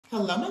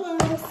Hello, my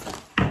loves.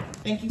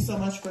 Thank you so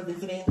much for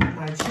visiting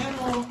my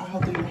channel. I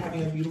hope that you're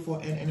having a beautiful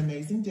and an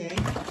amazing day.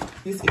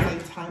 This is a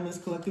timeless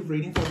collective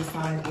reading for the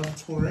sign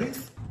of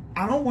Taurus.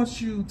 I don't want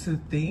you to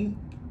think,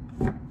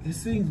 it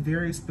seems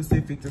very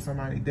specific to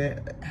somebody,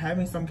 that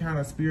having some kind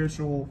of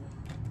spiritual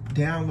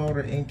download or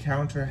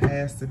encounter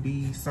has to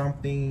be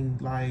something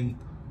like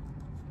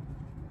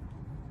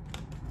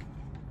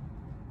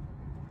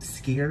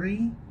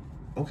scary.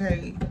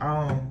 Okay,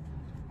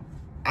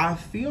 I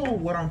feel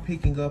what I'm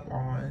picking up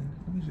on,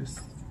 let me just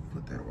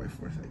put that away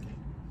for a second,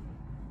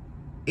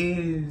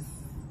 is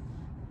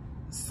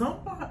some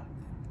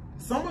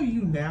of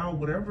you now,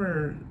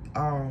 whatever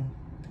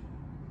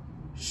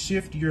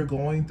shift you're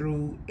going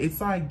through,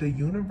 it's like the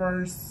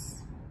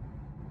universe,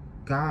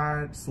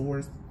 God,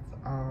 source,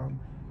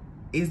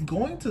 is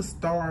going to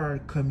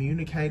start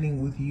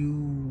communicating with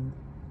you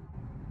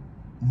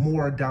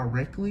more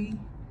directly,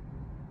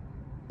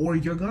 or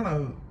you're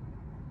gonna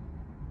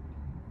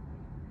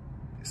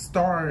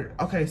start,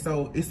 okay,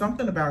 so it's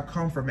something about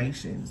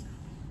confirmations.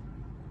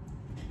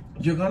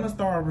 You're gonna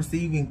start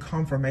receiving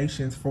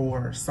confirmations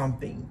for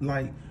something.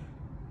 Like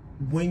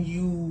when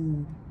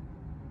you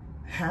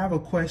have a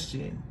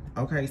question,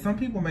 okay, some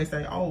people may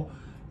say, oh,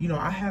 you know,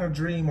 I had a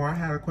dream or I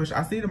had a question.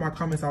 I see it in my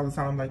comments all the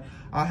time. Like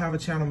I'll have a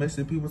channel message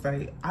and people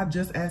say, I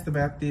just asked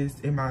about this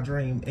in my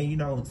dream. And you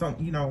know,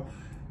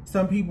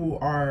 some people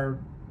are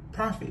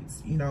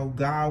prophets. You know,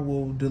 God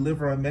will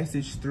deliver a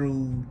message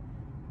through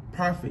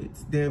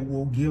prophets that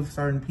will give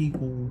certain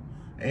people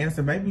an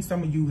answer. Maybe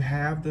some of you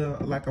have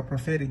like a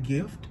prophetic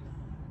gift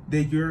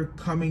that you're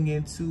coming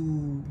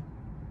into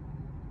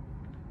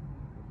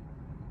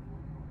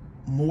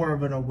more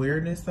of an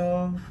awareness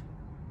of,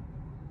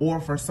 or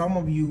for some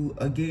of you,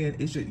 again,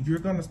 you're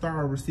going to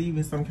start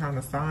receiving some kind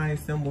of signs,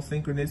 symbols,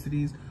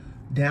 synchronicities,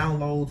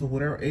 downloads, or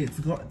whatever.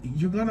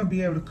 You're going to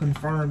be able to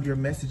confirm your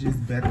messages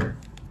better.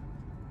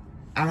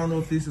 I don't know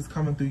if this is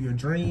coming through your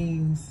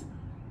dreams.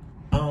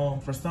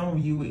 For some of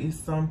you, it's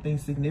something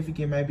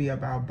significant, maybe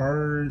about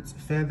birds,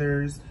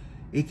 feathers.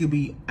 It could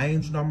be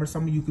angel numbers.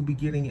 Some of you could be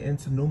getting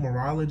into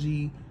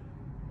numerology.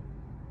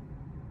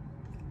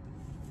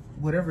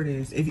 Whatever it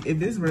is. If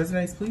this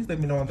resonates, please let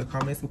me know in the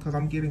comments, because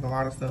I'm getting a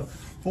lot of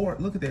stuff.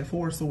 Look at that,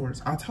 4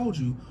 swords. I told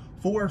you,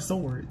 4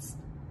 swords.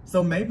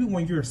 So maybe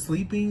when you're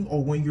sleeping,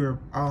 or when you're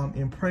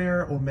in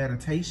prayer or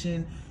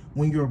meditation,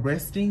 when you're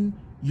resting,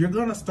 you're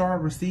going to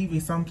start receiving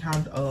some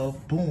kind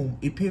of, boom,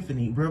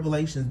 epiphany,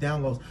 revelations,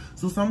 downloads.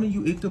 So some of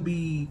you, it could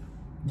be,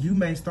 you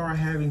may start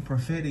having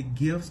prophetic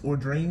gifts or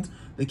dreams.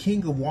 The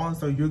King of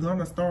Wands, so you're going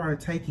to start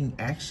taking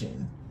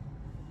action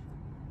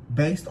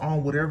based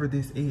on whatever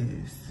this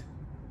is.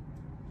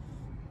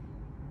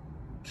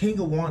 King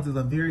of Wands is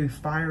a very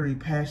fiery,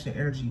 passionate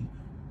energy.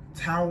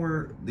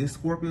 Tower, this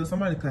Scorpio,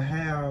 somebody could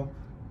have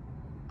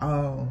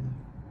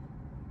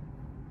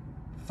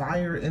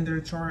fire in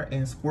their chart,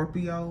 and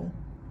Scorpio,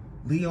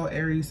 Leo,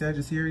 Aries,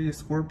 Sagittarius,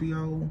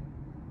 Scorpio.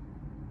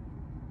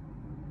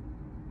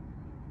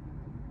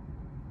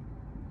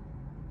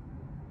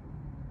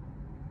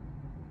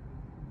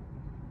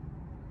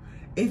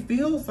 It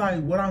feels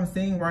like what I'm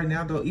seeing right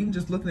now, though, even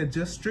just looking at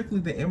just strictly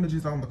the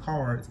images on the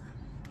cards,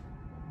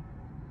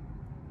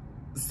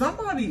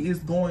 somebody is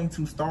going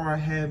to start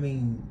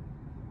having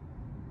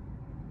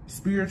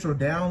spiritual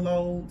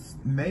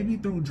downloads, maybe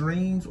through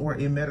dreams or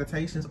in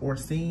meditations, or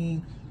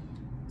seeing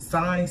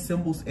signs,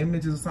 symbols,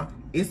 images, or something.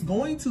 It's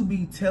going to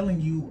be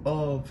telling you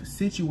of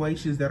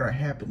situations that are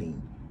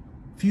happening,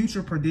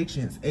 future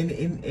predictions.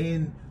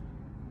 And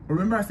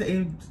remember, I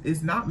said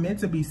it's not meant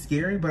to be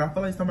scary, but I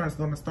feel like somebody's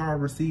going to start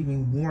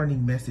receiving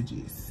warning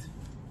messages.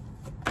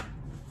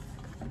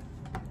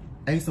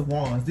 Ace of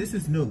Wands. This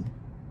is new.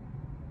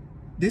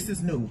 This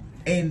is new.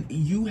 And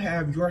you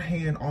have your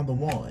hand on the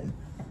wand.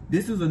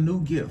 This is a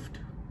new gift.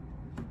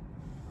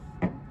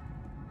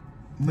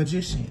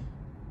 Magician.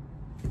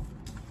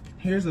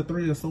 Here's the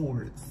 3 of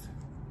Swords.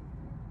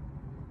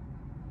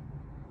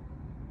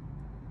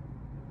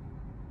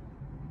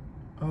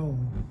 Oh,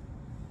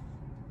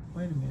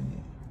 wait a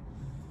minute.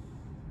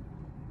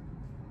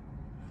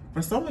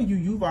 For some of you,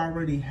 you've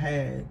already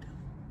had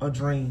a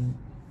dream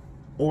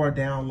or a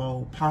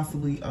download,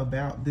 possibly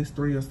about this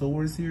 3 of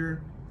Swords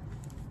here.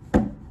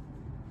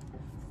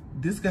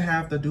 This could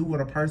have to do with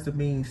a person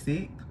being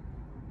sick,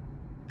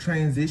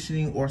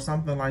 transitioning, or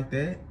something like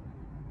that.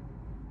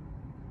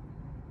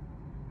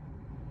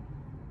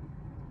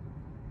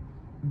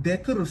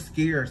 That could have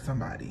scared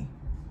somebody.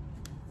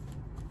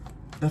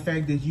 The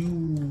fact that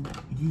you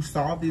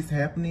saw this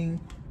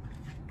happening.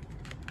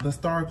 The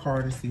Star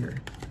card is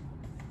here.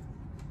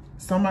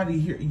 Somebody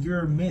here,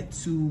 you're meant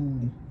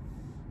to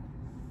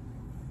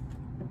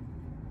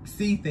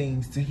see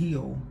things to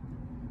heal.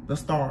 The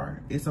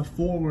Star, it's a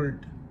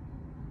forward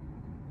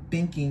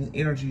thinking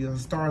energy. The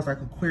Star is like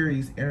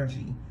Aquarius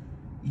energy.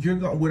 You're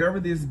going,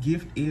 whatever this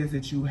gift is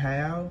that you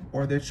have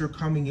or that you're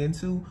coming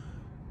into,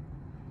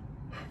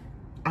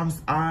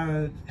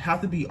 I have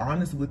to be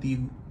honest with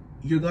you.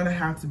 You're going to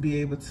have to be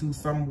able to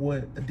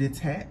somewhat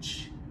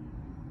detach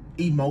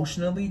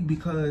emotionally,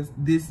 because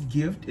this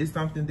gift is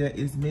something that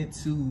is meant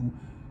to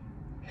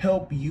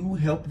help you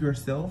help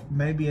yourself,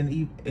 maybe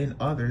in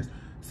others.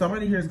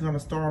 Somebody here is going to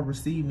start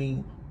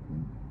receiving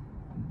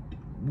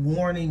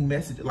warning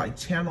messages, like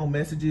channel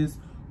messages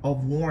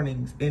of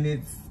warnings. And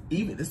it's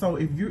even so,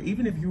 if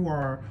you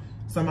are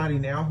somebody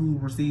now who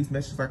receives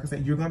messages, like I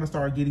said, you're going to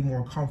start getting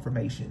more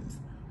confirmations.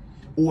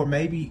 Or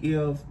maybe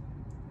if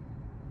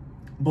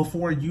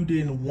before you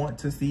didn't want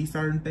to see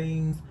certain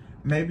things,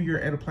 maybe you're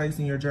at a place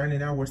in your journey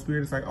now where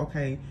spirit is like,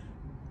 okay,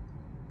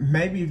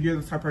 maybe if you're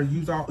the type of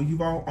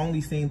you've all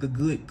only seen the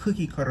good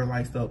cookie cutter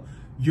like stuff,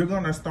 you're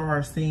going to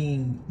start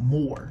seeing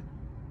more.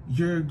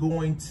 You're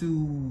going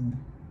to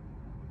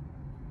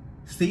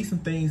see some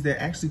things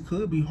that actually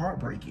could be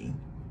heartbreaking.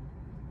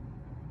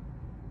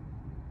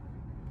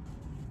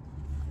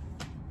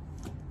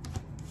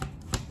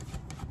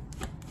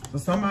 So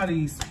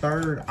somebody's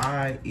third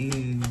eye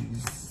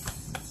is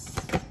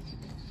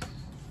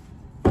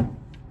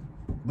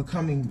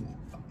becoming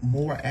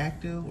more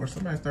active, or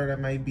somebody's third eye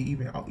may be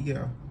even, oh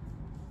yeah,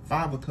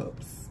 5 of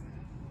Cups.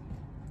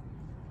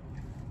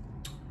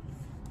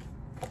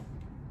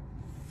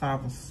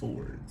 5 of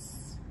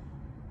Swords.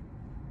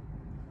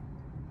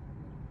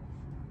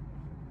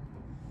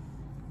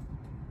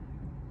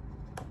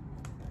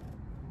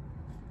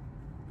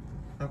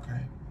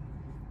 Okay.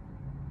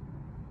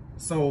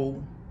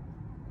 So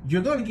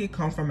you're going to get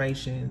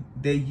confirmation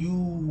that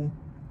you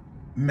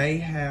may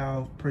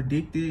have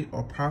predicted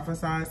or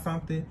prophesied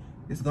something.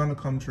 It's going to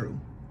come true.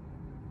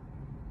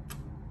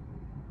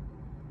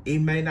 It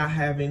may not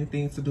have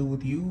anything to do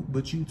with you,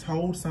 but you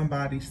told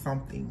somebody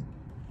something,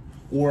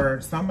 or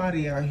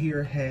somebody out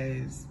here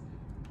has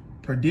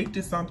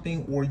predicted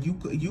something, or you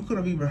could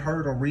have even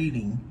heard a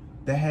reading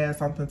that had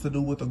something to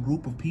do with a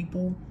group of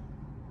people,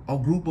 a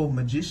group of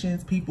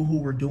magicians, people who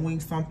were doing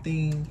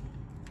something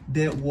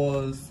that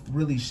was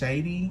really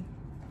shady.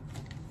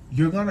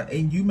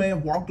 And you may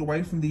have walked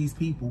away from these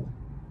people,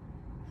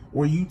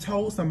 or you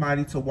told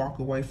somebody to walk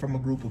away from a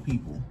group of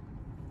people.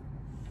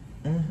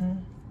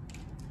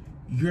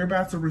 You're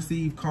about to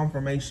receive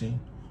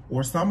confirmation,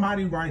 or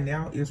somebody right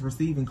now is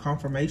receiving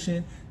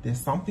confirmation that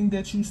something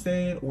that you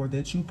said or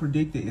that you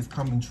predicted is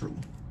coming true.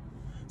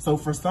 So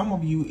for some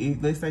of you,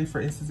 if, let's say for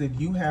instance, if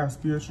you have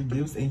spiritual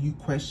gifts and you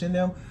question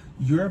them,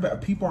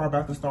 people are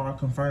about to start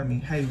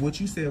confirming, hey, what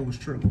you said was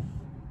true.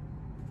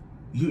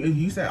 If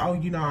you say, oh,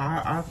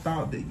 I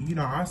thought that,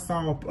 I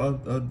saw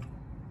a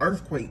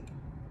earthquake,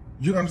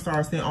 you're going to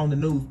start seeing on the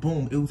news,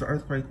 boom, it was an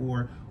earthquake,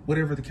 or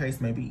whatever the case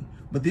may be.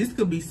 But this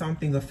could be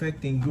something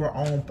affecting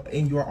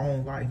in your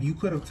own life. You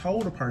could have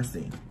told a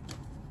person,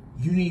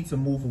 you need to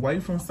move away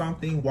from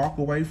something, walk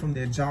away from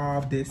their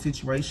job, their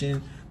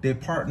situation, their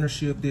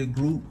partnership, their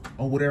group,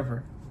 or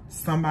whatever.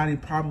 Somebody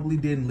probably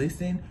didn't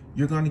listen.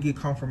 You're going to get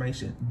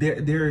confirmation.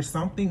 There is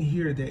something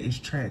here that is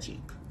tragic.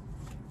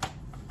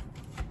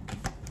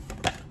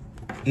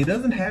 It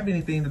doesn't have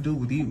anything to do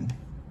with you.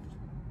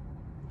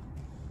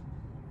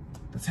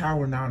 The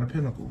Tower, 9 of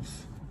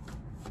Pentacles.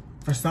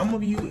 For some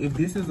of you, if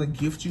this is a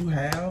gift you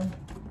have,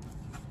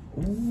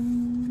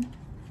 ooh,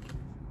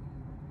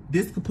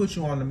 this could put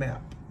you on the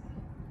map.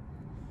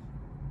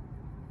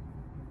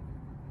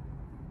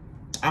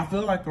 I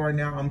feel like right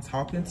now I'm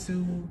talking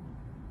to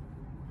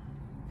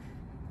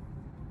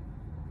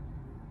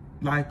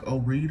like a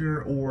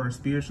reader or a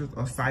spiritual,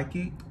 a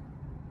psychic.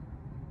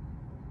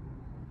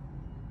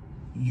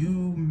 You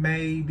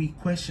may be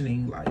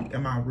questioning, like,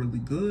 am I really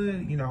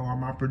good? Are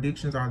my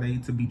predictions, are they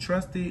to be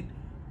trusted?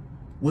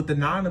 With the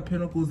 9 of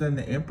Pentacles and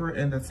the Emperor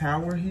and the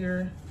Tower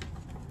here,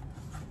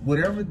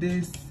 whatever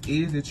this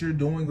is that you're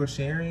doing or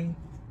sharing,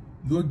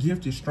 your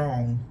gift is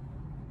strong.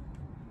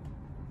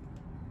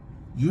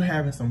 You're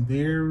having some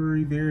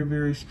very, very,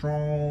 very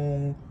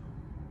strong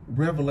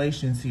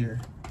revelations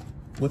here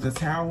with the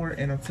Tower.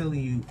 And I'm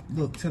telling you,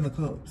 look, 10 of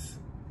Cups.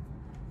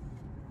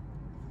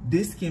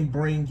 This can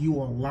bring you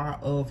a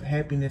lot of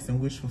happiness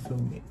and wish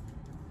fulfillment.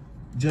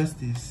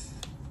 Justice.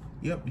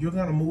 Yep, you're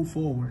going to move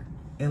forward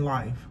in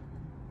life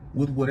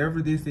with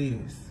whatever this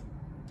is.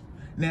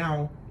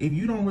 Now, if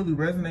you don't really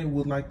resonate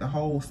with like the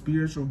whole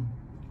spiritual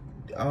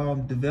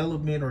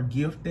development or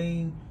gift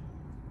thing,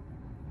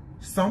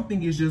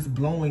 something is just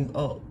blowing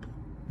up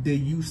that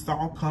you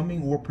saw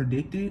coming or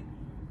predicted.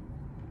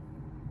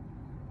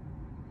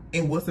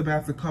 And what's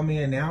about to come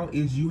in now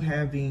is you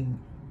having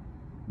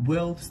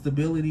wealth,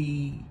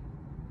 stability,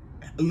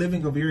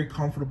 living a very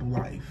comfortable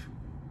life.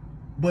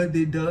 But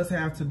it does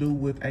have to do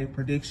with a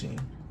prediction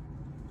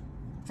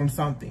from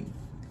something.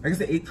 Like I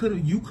said,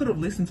 you could have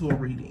listened to a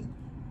reading,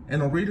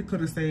 and a reader could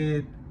have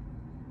said,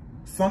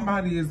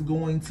 somebody is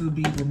going to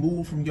be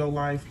removed from your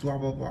life, blah,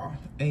 blah, blah.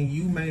 And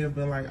you may have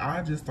been like,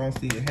 I just don't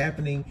see it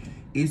happening.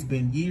 It's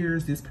been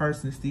years. This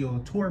person is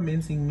still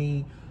tormenting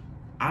me.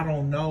 I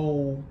don't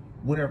know,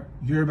 whatever.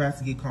 You're about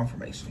to get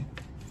confirmation.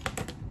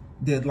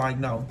 That like,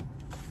 no,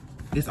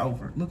 it's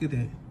over. Look at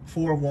that.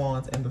 4 of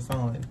Wands and the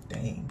Sun.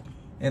 Dang.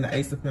 And the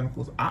Ace of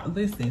Pentacles.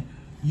 Listen,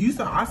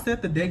 I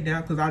set the deck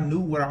down because I knew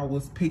what I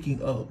was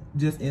picking up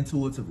just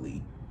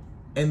intuitively.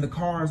 And the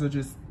cards are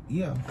just,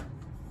 yeah.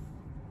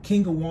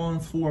 King of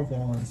Wands, 4 of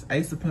Wands,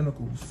 Ace of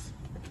Pentacles,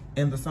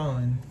 and the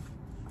Sun.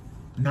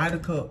 Knight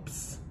of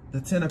Cups, the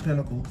Ten of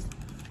Pentacles,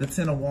 the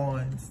Ten of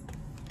Wands.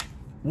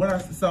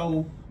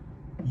 So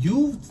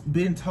you've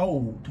been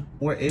told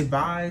or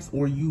advised,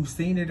 or you've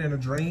seen it in a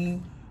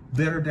dream,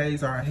 better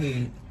days are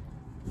ahead.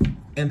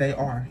 And they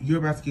are. You're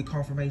about to get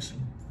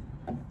confirmation.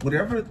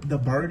 Whatever the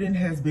burden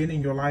has been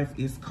in your life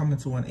is coming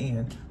to an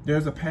end.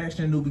 There's a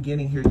passion, new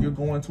beginning here. You're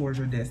going towards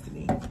your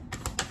destiny.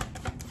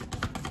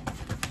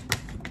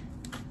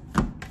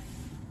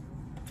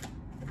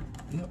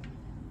 Yep.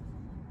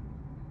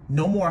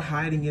 No more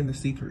hiding in the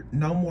secret.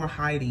 No more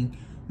hiding.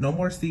 No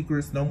more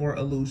secrets. No more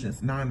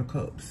illusions. Nine of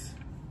Cups.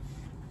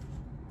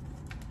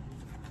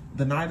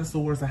 The Knight of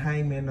Swords, the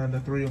Hangman, and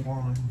the Three of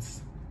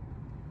Wands.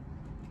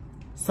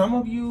 Some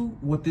of you,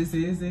 what this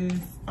is,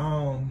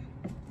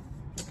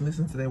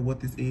 listen to that,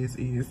 what this is.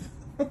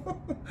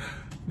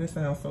 That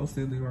sounds so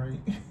silly, right?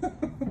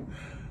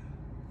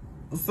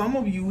 Some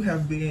of you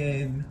have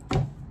been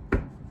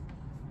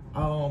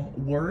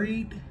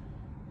worried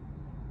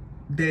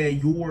that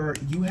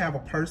you have a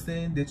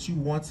person that you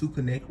want to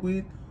connect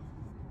with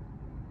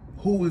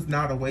who is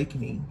not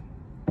awakening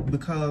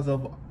because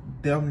of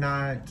them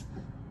not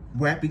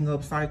wrapping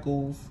up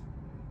cycles.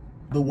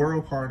 The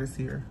World card is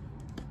here.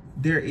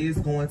 There is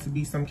going to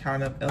be some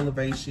kind of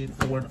elevation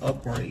or an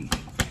upgrade.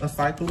 A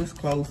cycle is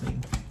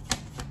closing.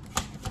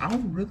 I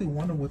really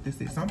wonder what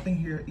this is. Something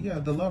here. Yeah,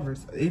 the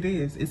Lovers. It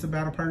is. It's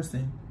about a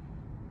person.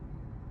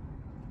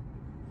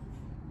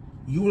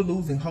 You were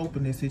losing hope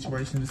in this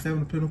situation. The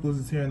Seven of Pentacles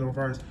is here in the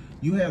reverse.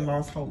 You had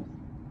lost hope.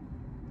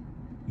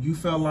 You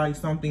felt like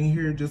something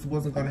here just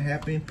wasn't going to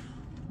happen.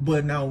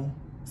 But no,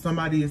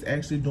 somebody is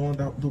actually doing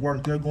the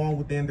work. They're going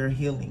within their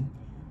healing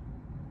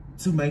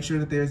to make sure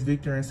that there's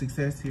victory and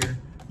success here.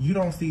 You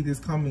don't see this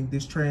coming,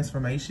 this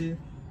transformation,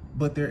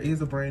 but there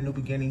is a brand new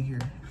beginning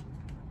here.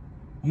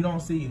 You don't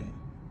see it.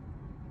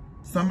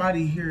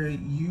 Somebody here,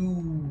 you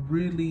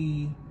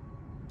really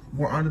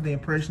were under the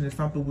impression that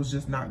something was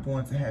just not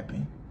going to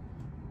happen.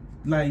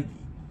 Like,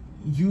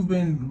 you've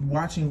been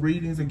watching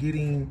readings and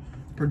getting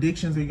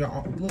predictions of your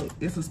own. Look,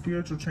 it's a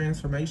spiritual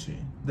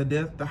transformation. The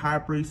Death, the High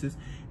Priestess,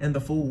 and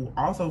the Fool.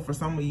 Also, for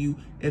some of you,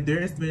 if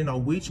there has been a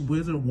witch,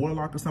 wizard,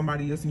 warlock, or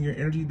somebody else in your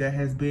energy that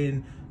has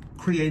been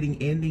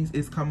creating endings,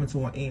 is coming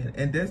to an end.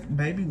 And that's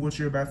maybe what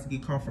you're about to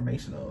get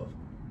confirmation of.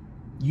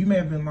 You may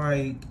have been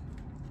like,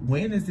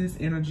 when is this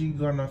energy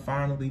gonna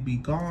finally be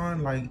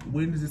gone? Like,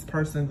 when is this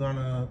person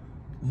gonna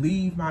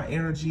leave my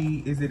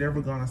energy? Is it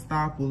ever gonna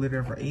stop? Will it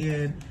ever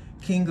end?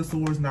 King of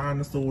Swords, Nine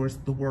of Swords,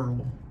 the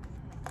World.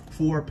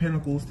 Four of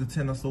Pentacles, the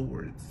Ten of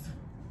Swords.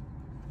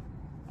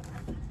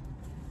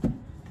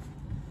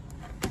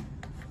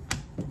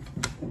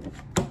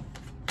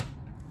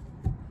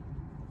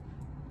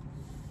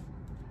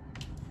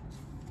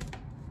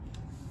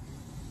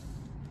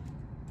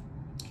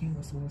 King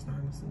of Swords,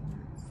 Nine of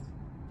Swords.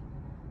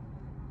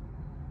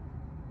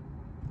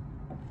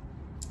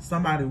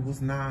 Somebody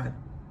was not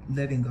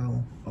letting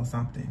go of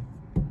something.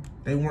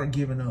 They weren't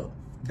giving up.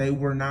 They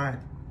were not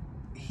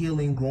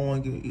healing,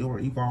 growing, or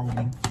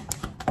evolving.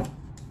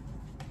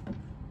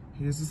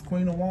 Here's this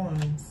Queen of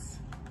Wands,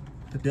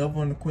 the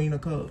Devil and the Queen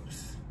of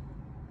Cups.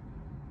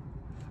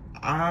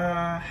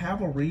 I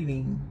have a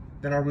reading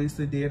that I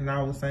recently did, and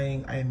I was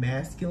saying a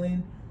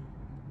masculine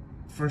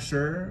for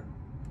sure.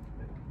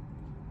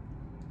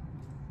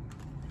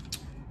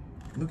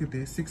 Look at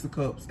this, Six of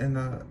Cups and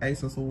the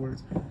Ace of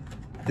Swords.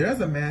 There's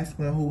a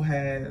masculine who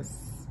has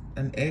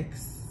an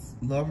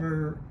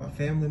ex-lover, a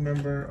family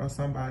member, or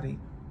somebody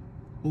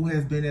who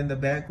has been in the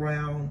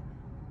background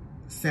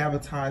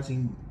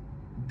sabotaging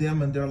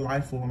them and their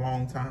life for a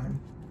long time.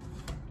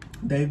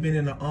 They've been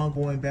in an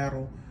ongoing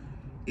battle.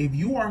 If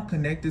you are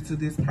connected to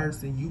this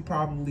person, you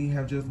probably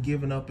have just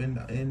given up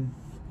and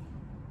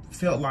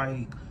felt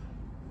like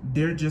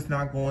they're just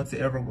not going to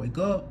ever wake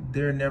up.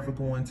 They're never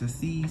going to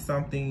see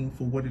something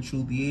for what it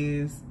truly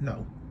is.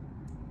 No.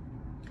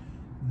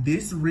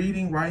 This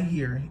reading right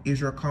here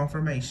is your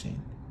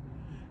confirmation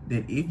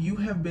that if you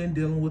have been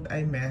dealing with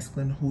a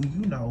masculine who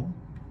you know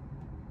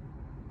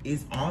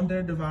is on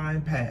their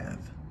divine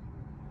path,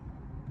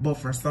 but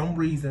for some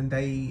reason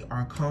they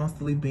are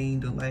constantly being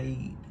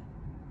delayed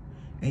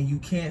and you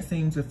can't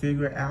seem to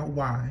figure out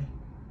why,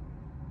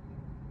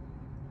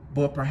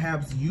 but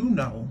perhaps you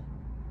know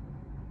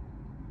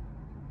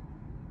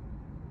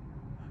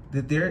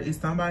that there is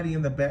somebody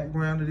in the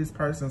background of this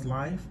person's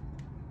life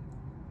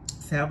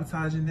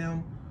sabotaging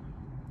them.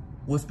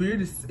 What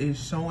Spirit is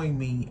showing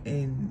me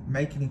and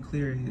making it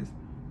clear is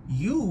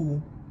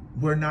you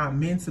were not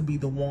meant to be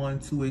the one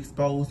to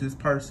expose this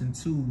person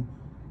to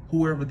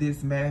whoever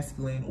this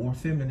masculine or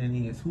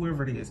feminine is,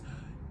 whoever it is.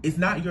 It's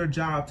not your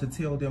job to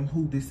tell them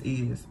who this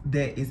is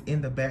that is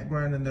in the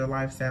background in their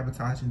life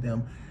sabotaging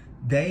them.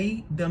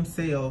 They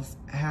themselves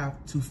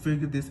have to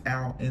figure this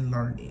out and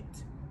learn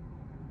it.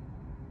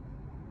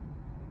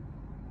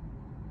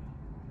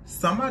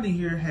 Somebody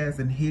here has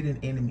a hidden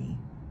enemy.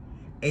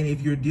 And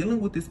if you're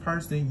dealing with this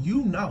person,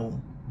 you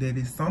know that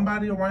it's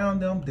somebody around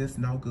them that's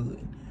no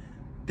good.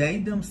 They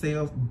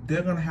themselves,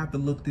 they're going to have to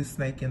look this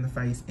snake in the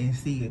face and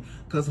see it.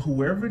 Because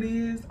whoever it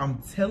is, I'm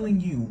telling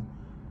you,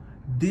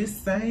 This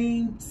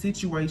same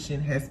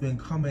situation has been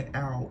coming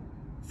out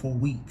for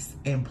weeks,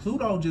 and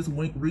Pluto just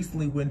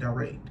recently went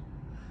direct.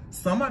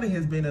 Somebody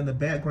has been in the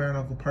background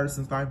of a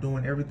person's life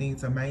doing everything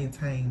to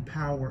maintain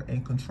power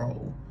and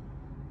control.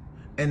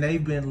 And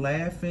they've been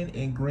laughing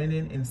and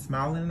grinning and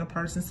smiling in a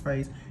person's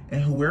face.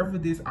 And whoever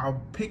this,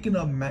 I'm picking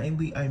up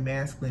mainly a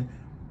masculine,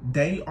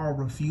 they are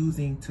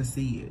refusing to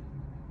see it.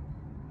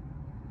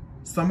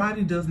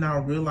 Somebody does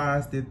not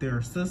realize that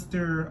their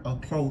sister, a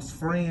close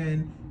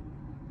friend,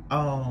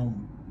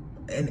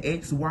 an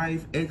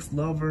ex-wife,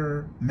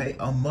 ex-lover,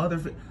 a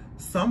mother,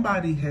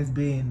 somebody has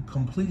been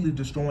completely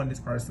destroying this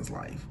person's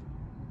life.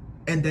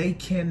 And they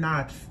can't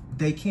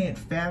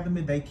fathom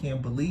it, they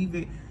can't believe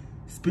it.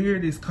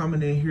 Spirit is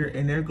coming in here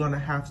and they're gonna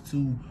have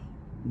to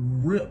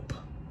rip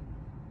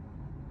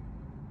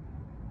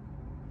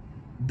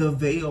the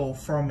veil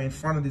from in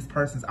front of this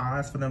person's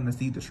eyes for them to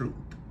see the truth.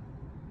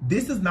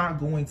 This is not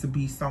going to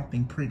be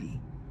something pretty.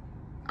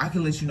 I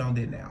can let you know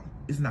that now.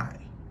 It's not.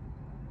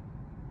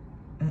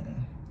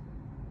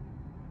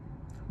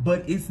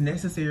 But it's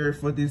necessary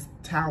for this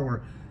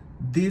Tower,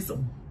 this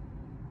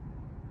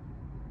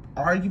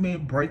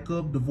argument,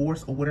 breakup,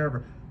 divorce, or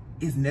whatever,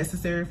 is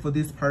necessary for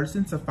this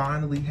person to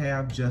finally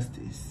have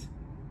justice,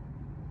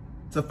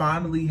 to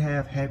finally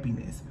have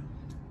happiness.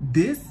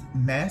 This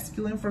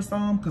masculine, for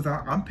some, because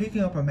I'm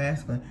picking up a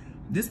masculine,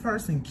 this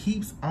person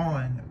keeps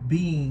on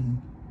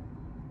being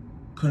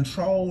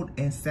controlled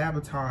and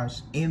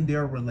sabotaged in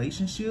their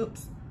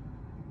relationships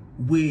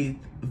with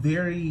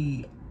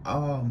very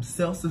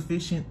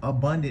self-sufficient,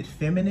 abundant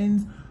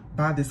feminines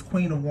by this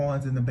Queen of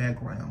Wands in the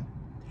background.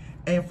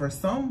 And for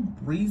some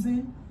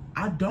reason,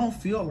 I don't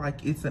feel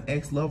like it's an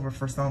ex-lover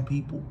for some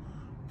people.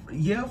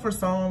 Yeah, for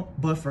some,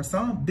 but for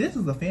some, this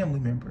is a family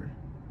member.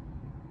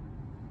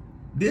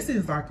 This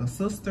is like a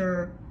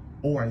sister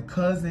or a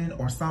cousin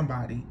or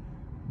somebody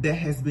that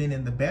has been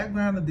in the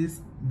background of this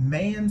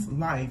man's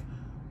life,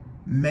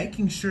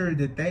 making sure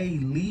that they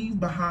leave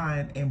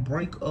behind and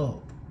break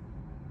up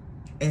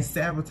and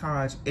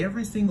sabotage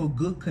every single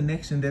good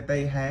connection that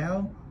they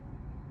have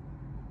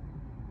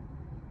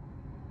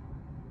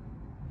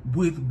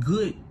with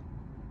good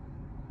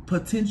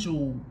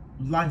potential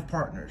life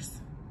partners.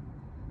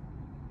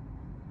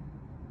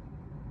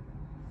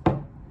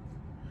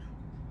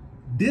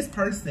 This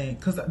person,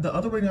 because the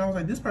other reading I was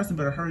like, this person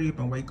better hurry up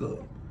and wake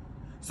up.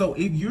 So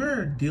if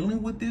you're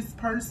dealing with this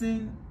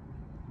person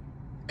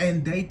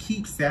and they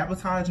keep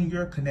sabotaging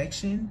your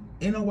connection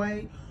in a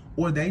way,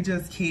 or they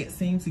just can't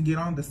seem to get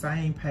on the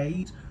same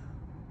page,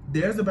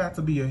 there's about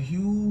to be a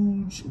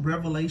huge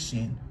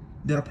revelation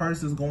that a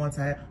person is going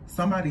to have.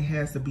 Somebody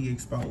has to be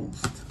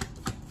exposed.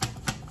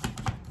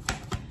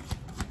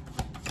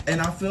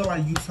 And I feel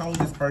like you told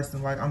this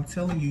person, like, I'm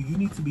telling you, you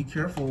need to be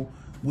careful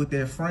with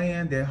their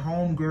friend, their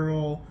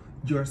homegirl,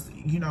 your,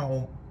 you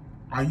know,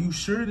 are you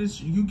sure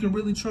that you can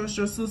really trust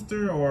your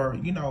sister? Or,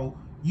 you know,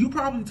 you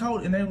probably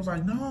told, and they was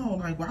like, no,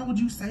 like, why would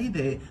you say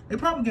that? They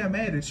probably got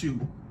mad at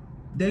you.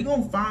 They're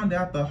going to find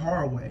out the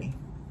hard way.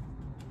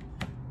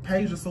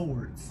 Page of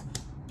Swords,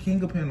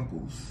 King of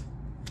Pentacles,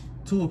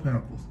 Two of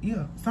Pentacles.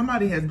 Yeah,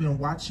 somebody has been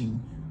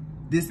watching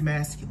this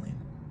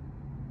masculine,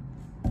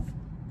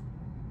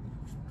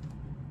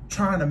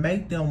 trying to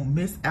make them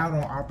miss out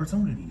on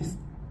opportunities.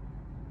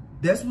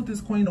 That's what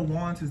this Queen of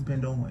Wands has been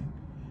doing.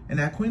 And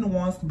that Queen of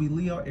Wands could be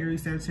Leo,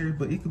 Aries, Sagittarius,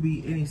 but it could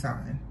be any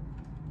sign.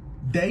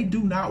 They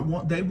do not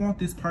want, they want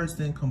this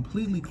person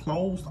completely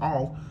closed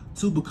off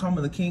to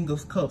becoming the King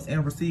of Cups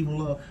and receiving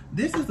love.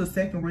 This is the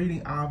second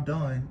reading I've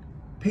done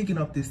picking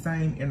up this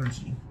same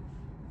energy.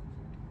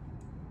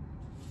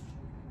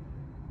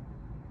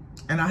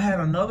 And I had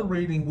another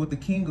reading with the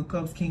King of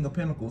Cups, King of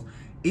Pentacles.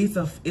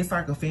 It's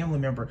like a family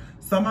member.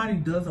 Somebody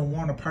doesn't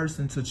want a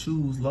person to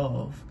choose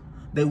love.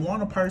 They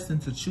want a person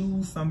to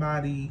choose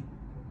somebody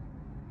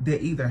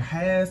that either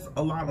has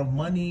a lot of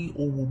money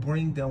or will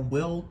bring them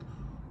wealth,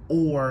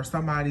 or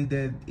somebody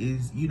that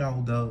is, you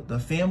know, the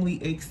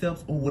family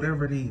accepts, or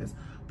whatever it is.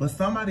 But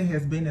somebody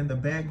has been in the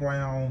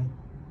background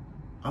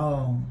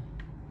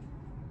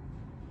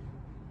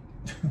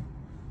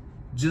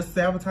just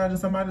sabotaging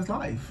somebody's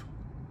life,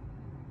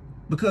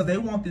 because they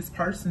want this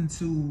person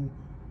to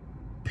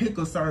pick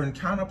a certain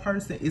kind of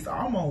person. It's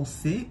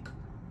almost sick,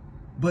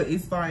 but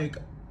it's like,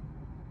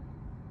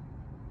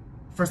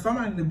 for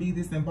somebody to be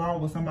this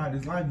involved with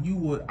somebody's life,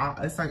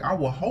 it's like, I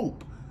will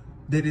hope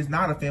that it's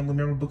not a family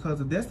member,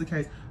 because if that's the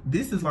case,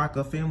 this is like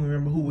a family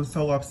member who was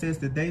so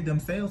obsessed that they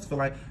themselves feel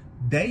like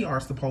they are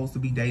supposed to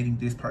be dating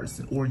this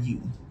person or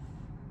you.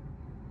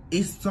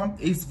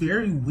 It's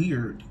very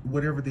weird,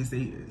 whatever this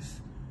is.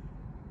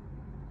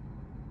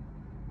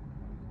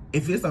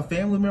 If it's a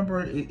family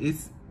member,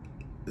 it's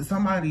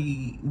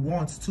somebody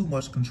wants too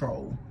much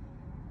control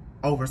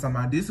over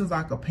somebody. This is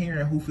like a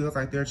parent who feels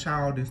like their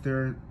child is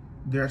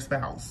their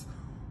spouse,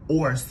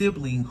 or a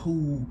sibling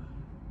who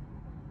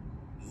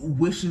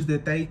wishes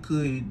that they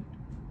could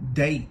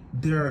date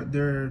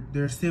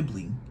their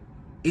sibling.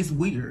 It's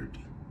weird,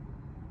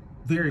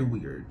 very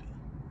weird.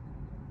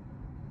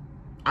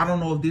 I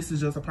don't know if this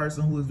is just a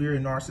person who is very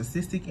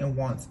narcissistic and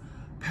wants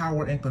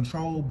power and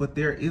control, but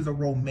there is a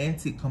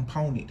romantic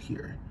component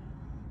here.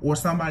 Or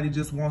somebody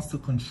just wants to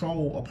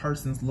control a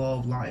person's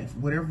love life.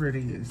 Whatever it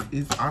is,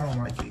 I don't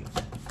like it.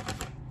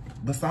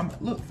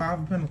 But look, Five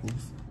of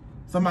Pentacles.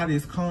 Somebody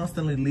is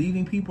constantly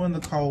leaving people in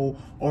the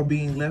cold or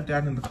being left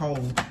out in the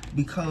cold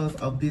because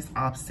of this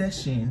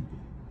obsession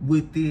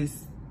with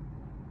this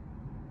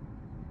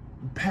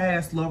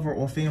past lover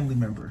or family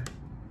member.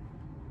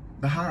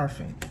 The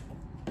Hierophant.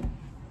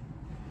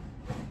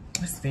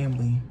 This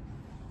family.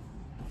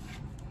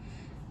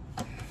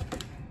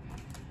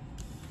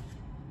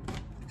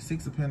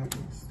 Six of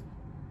Pentacles.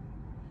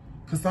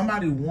 Because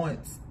somebody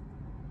wants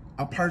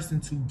a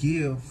person to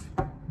give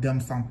them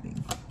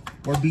something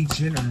or be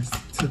generous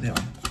to them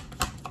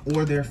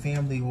or their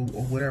family or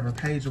whatever.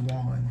 Page of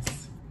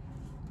Wands.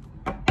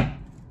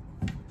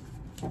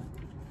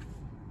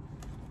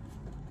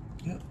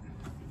 Yep.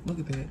 Look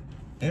at that.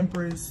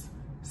 Empress,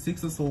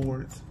 Six of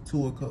Swords,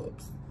 Two of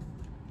Cups.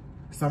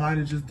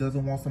 Somebody just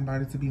doesn't want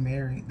somebody to be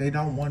married. They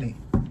don't want it.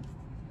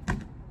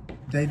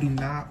 They do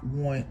not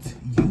want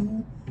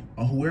you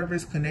or whoever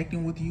is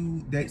connecting with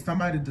you.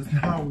 Somebody does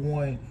not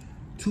want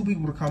two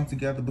people to come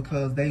together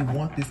because they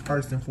want this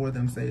person for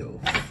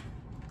themselves.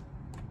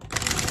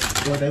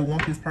 Or they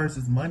want this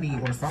person's money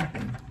or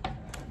something.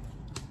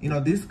 You know,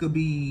 this could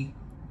be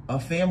a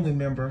family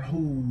member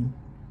who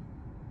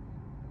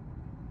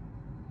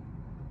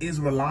is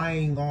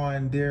relying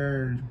on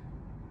their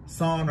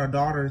son or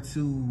daughter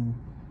to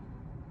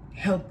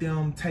help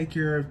them take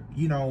care of,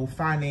 you know,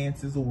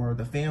 finances, or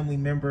the family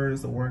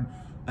members, or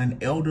an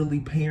elderly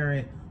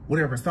parent,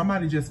 whatever.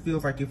 Somebody just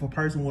feels like if a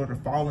person were to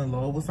fall in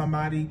love with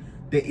somebody,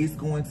 that it's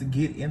going to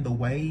get in the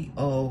way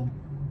of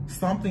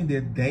something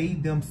that they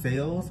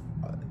themselves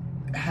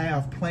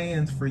have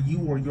plans for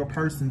you or your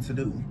person to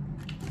do.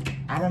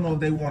 I don't know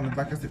if they want to,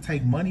 like I said,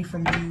 take money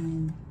from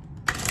you.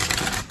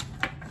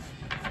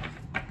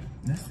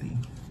 Let's see.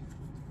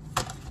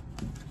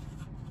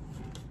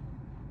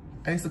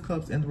 Ace of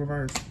Cups in the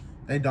reverse.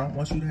 They don't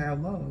want you to have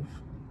love.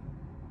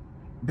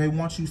 They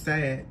want you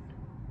sad.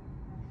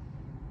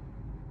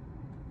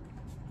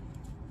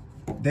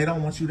 They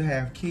don't want you to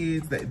have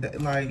kids.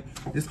 Like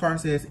this card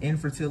says,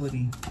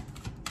 infertility.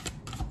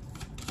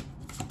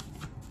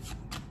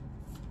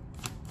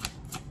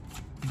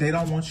 They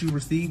don't want you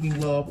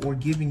receiving love or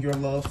giving your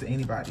love to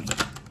anybody.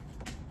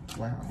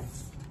 Wow.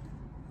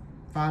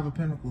 Five of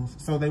Pentacles.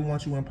 So they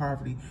want you in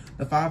poverty.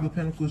 The Five of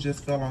Pentacles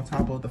just fell on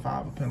top of the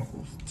Five of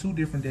Pentacles. Two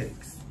different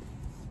decks.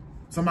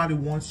 Somebody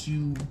wants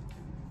you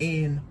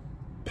in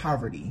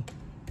poverty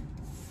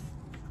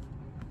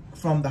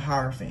from the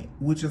Hierophant,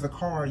 which is a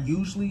card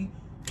usually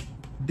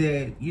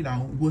that, you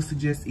know, would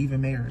suggest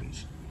even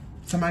marriage.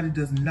 Somebody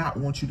does not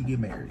want you to get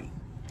married.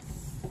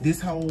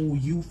 This whole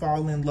you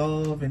fall in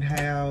love and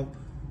have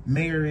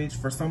marriage,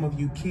 for some of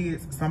you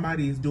kids,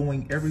 somebody is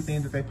doing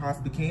everything that they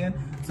possibly can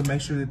to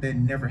make sure that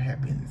never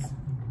happens.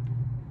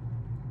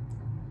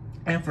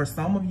 And for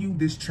some of you,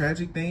 this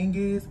tragic thing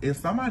is, if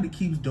somebody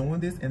keeps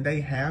doing this and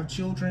they have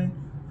children,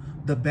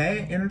 the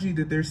bad energy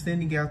that they're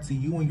sending out to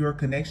you and your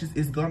connections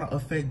is going to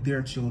affect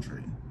their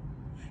children.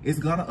 It's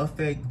going to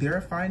affect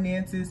their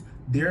finances,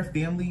 their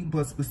family,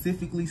 but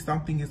specifically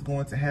something is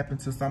going to happen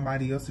to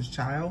somebody else's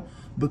child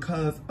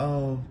because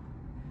of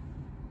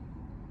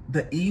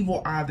the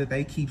evil eye that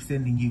they keep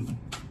sending you.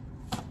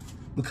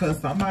 Because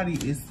somebody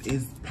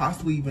is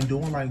possibly even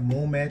doing like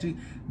womb magic.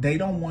 They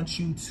don't want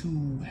you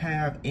to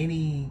have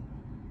any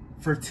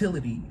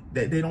fertility.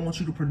 They don't want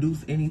you to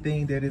produce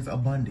anything that is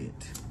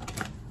abundant.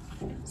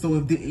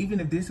 So even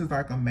if this is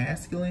like a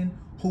masculine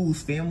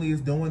whose family is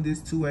doing this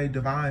to a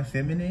divine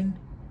feminine,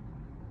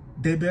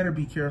 they better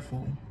be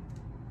careful.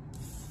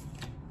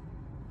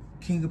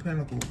 King of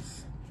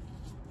Pentacles.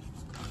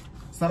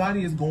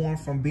 Somebody is going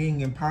from being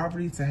in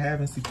poverty to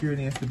having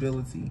security and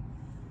stability.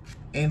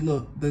 And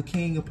look, the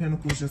King of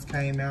Pentacles just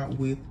came out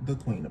with the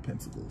Queen of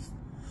Pentacles.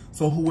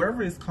 So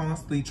whoever is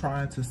constantly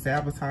trying to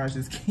sabotage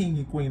this King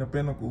and Queen of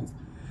Pentacles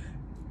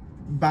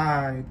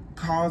by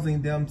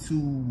causing them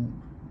to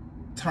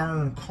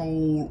turn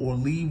cold or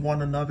leave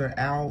one another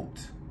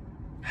out,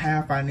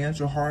 have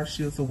financial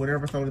hardships or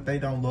whatever, so that they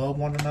don't love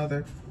one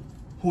another,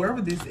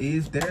 whoever this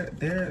is,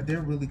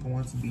 they're really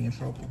going to be in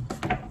trouble.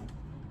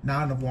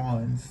 Nine of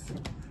Wands.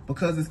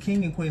 Because it's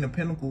King and Queen of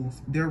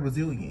Pentacles, they're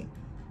resilient.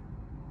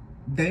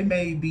 They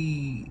may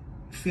be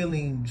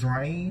feeling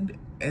drained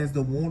as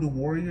the wounded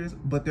warriors,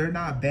 but they're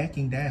not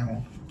backing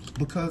down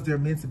because they're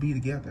meant to be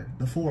together.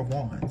 The Four of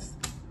Wands.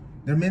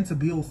 They're meant to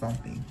build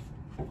something.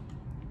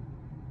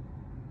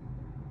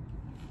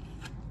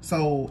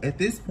 So at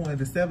this point,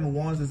 the Seven of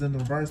Wands is in the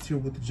reverse here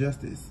with the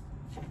Justice.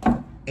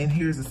 And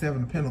here's the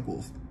Seven of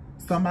Pentacles.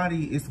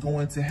 Somebody is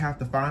going to have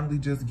to finally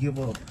just give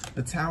up.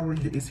 The Tower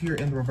is here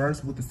in the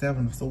reverse with the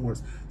Seven of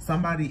Swords.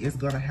 Somebody is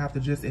going to have to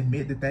just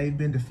admit that they've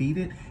been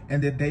defeated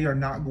and that they are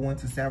not going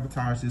to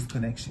sabotage this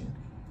connection.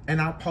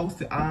 And I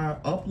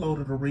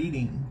uploaded a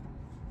reading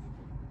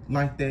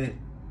like that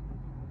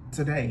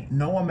today.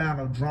 No amount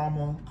of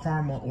drama,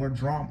 karma, or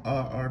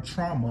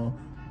trauma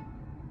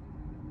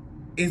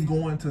is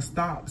going to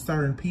stop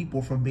certain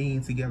people from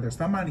being together.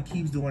 Somebody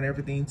keeps doing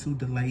everything to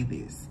delay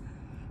this.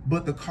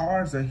 But the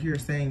cards are here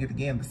saying it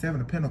again, the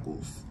Seven of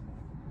Pentacles.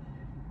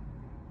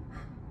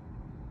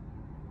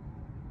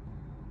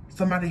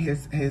 Somebody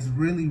has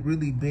really,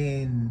 really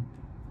been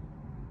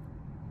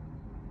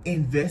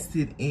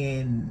invested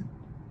in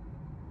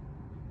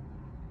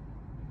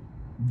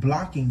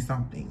blocking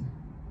something.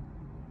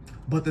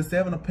 But the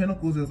Seven of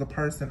Pentacles is a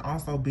person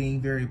also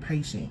being very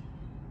patient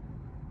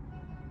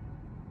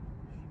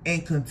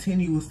and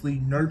continuously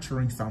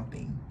nurturing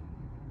something.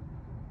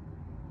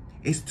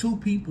 It's two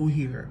people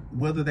here,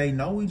 whether they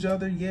know each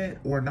other yet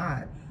or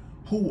not,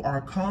 who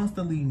are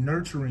constantly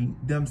nurturing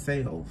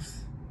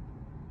themselves,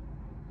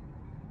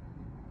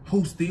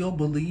 who still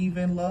believe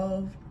in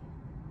love,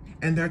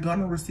 and they're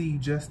gonna receive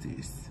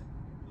justice.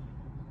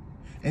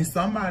 And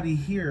somebody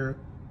here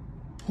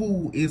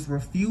who is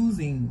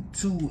refusing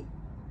to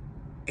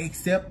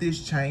accept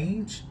this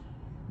change,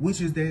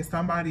 which is that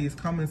somebody is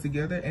coming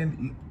together,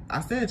 and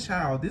I said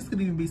child, this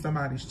could even be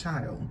somebody's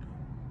child,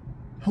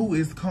 who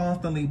is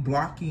constantly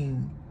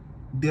blocking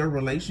their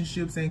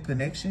relationships and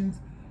connections.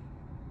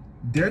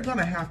 They're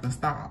gonna have to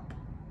stop.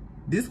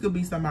 This could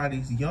be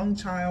somebody's young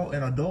child,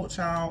 an adult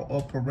child,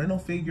 or parental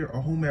figure,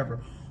 or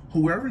whomever.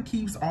 Whoever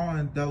keeps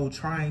on, though,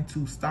 trying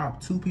to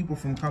stop two people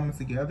from coming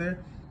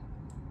together,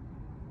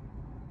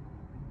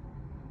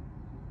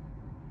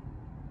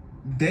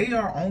 they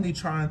are only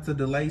trying to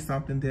delay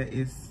something that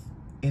is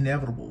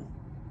inevitable.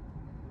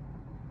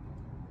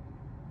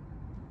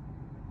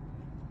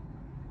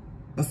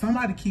 But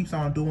somebody keeps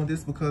on doing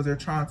this because they're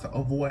trying to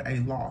avoid a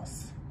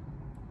loss.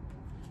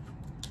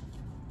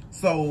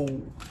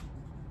 So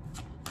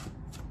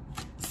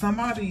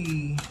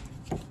somebody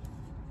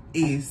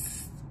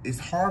is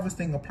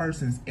harvesting a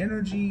person's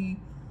energy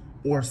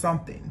or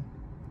something.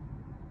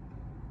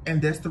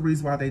 And that's the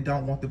reason why they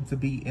don't want them to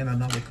be in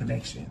another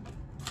connection.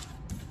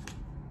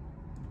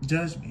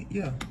 Judgment,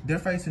 yeah. They're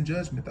facing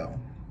judgment, though.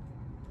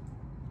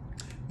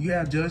 You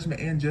have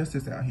judgment and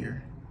justice out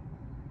here.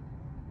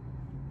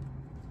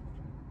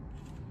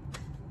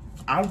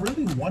 I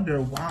really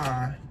wonder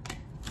why.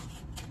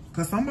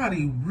 Because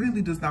somebody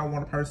really does not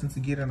want a person to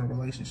get in a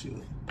relationship.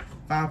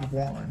 Five of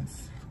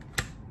Wands.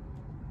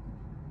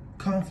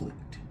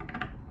 Conflict.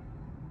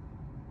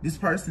 This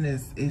person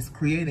is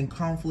creating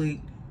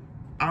conflict,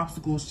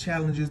 obstacles,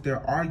 challenges.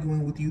 They're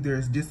arguing with you.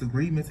 There's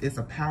disagreements. It's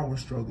a power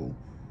struggle.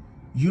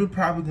 You're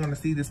probably going to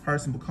see this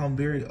person become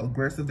very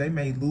aggressive. They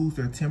may lose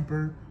their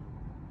temper.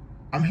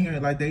 I'm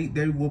hearing like they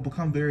will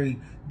become very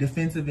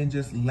defensive and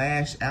just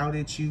lash out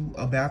at you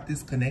about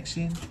this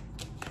connection.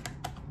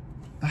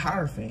 The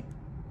Hierophant.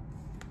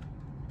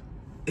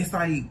 It's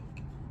like,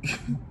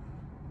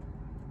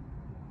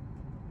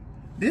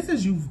 this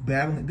is you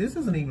battling. This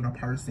isn't even a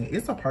person.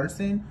 It's a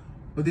person,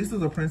 but this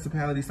is a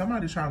principality.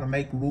 Somebody trying to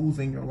make rules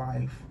in your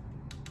life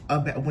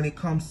about when it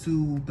comes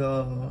to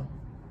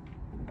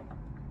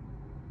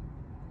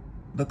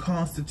the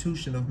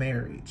constitution of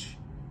marriage.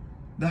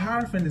 The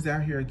Hierophant is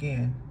out here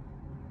again.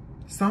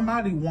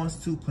 Somebody wants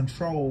to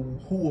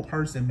control who a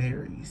person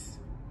marries.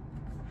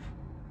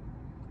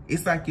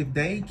 It's like if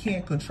they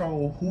can't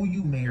control who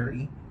you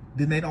marry,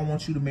 then they don't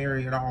want you to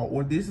marry at all.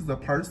 Or this is a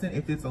person,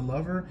 if it's a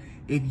lover,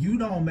 if you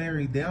don't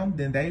marry them,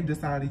 then they've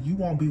decided you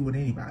won't be with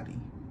anybody.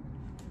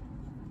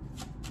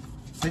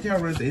 Like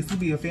y'all read, it could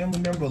be a family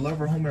member, a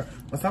lover, whomever.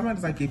 But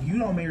somebody's like, if you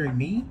don't marry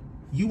me,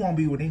 you won't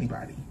be with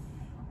anybody.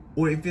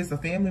 Or if it's a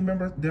family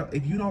member,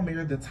 if you don't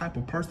marry the type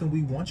of person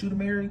we want you to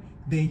marry,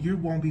 then you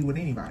won't be with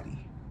anybody.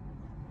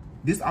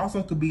 This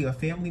also could be a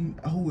family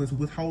who is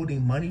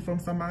withholding money from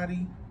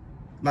somebody,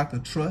 like a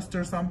trust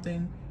or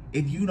something.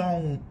 If you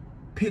don't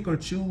pick or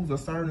choose a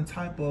certain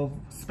type of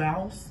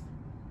spouse,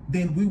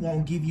 then we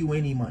won't give you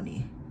any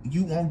money.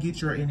 You won't get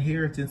your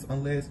inheritance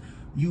unless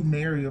you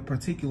marry a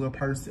particular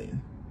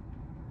person.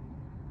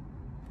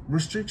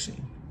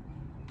 Restriction.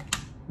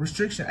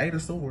 Restriction, Eight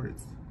of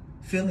Swords.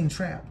 Feeling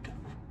trapped.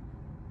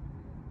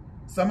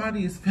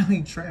 Somebody is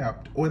feeling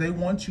trapped, or they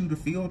want you to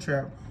feel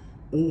trapped,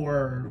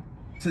 or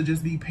to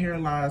just be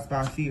paralyzed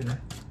by fear,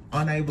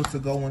 unable to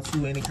go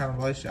into any kind of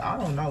relationship. I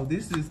don't know.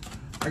 This is,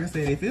 like I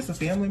said, if it's a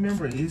family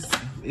member,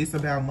 it's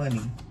about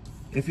money.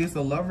 If it's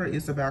a lover,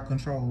 it's about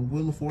control.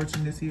 Wheel of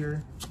Fortune is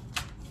here.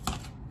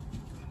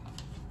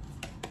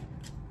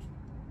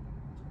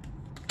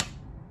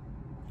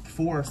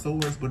 Four of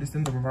Swords, but it's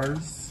in the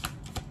reverse.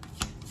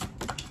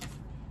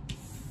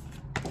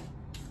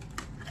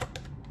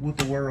 With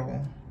the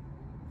World.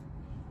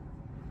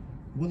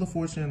 Wheel of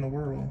Fortune in the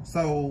World.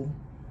 So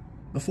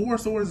the Four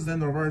of Swords is in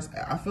the reverse.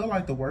 I feel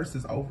like the worst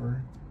is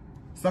over.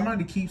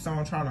 Somebody keeps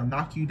on trying to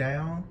knock you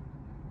down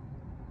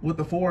with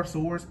the Four of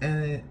Swords,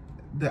 and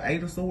the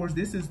Eight of Swords,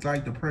 this is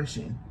like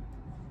depression.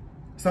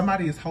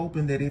 Somebody is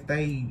hoping that if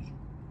they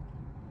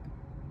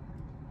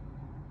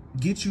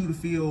get you to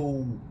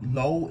feel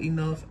low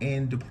enough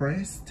and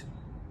depressed,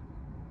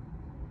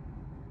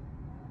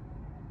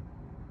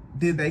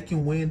 then they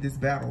can win this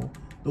battle.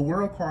 The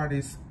World card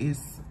is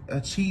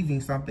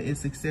achieving something.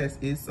 It's success.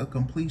 It's a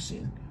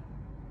completion.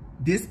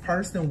 This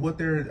person, what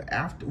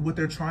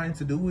they're trying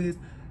to do is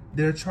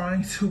they're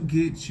trying to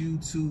get you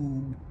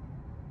to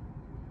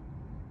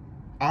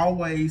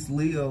always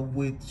live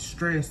with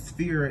stress,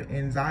 fear,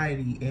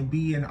 anxiety, and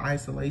be in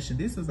isolation.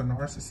 This is a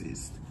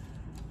narcissist.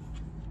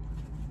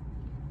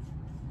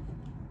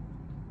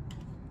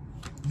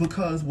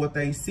 Because what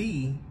they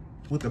see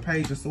with the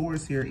Page of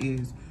Swords here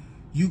is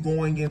you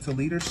going into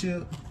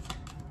leadership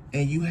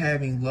and you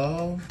having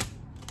love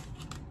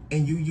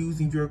and you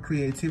using your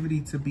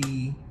creativity to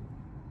be,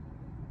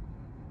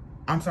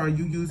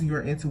 you using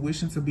your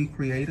intuition to be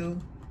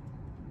creative.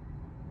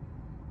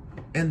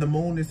 And the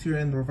moon is here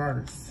in the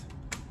reverse.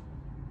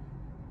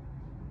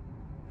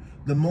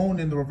 The moon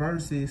in the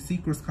reverse is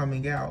secrets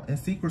coming out. And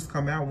secrets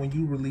come out when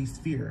you release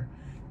fear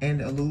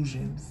and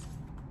illusions.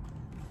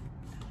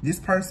 This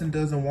person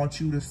doesn't want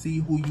you to see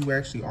who you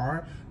actually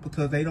are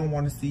because they don't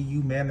want to see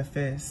you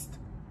manifest.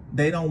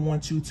 They don't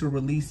want you to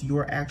release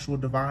your actual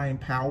divine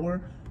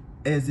power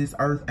as this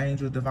earth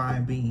angel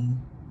divine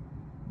being.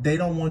 They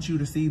don't want you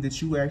to see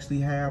that you actually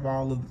have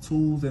all of the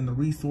tools and the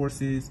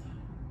resources.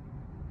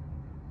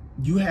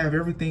 You have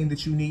everything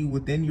that you need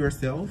within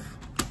yourself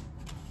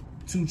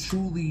to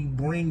truly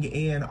bring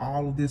in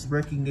all of this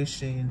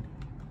recognition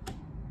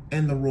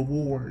and the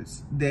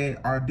rewards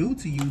that are due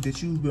to you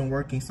that you've been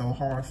working so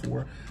hard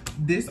for.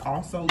 This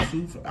also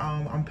too,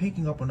 I'm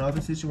picking up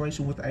another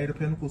situation with the Eight of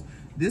Pentacles.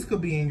 This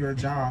could be in your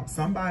job.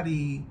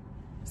 Somebody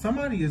is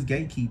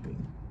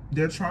gatekeeping.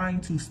 They're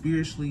trying to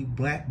spiritually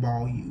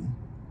blackball you.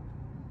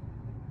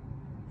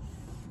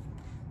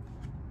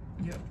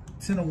 Yep.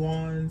 Ten of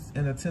Wands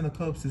and the Ten of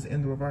Cups is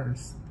in the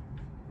reverse.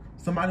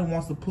 Somebody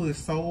wants to put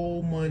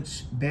so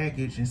much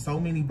baggage and so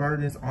many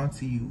burdens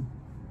onto you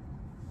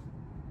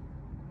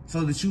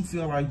so that you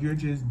feel like you're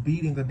just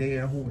beating a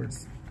dead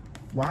horse.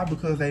 Why?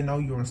 Because they know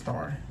you're a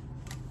star.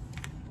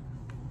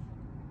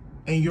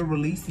 And you're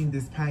releasing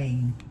this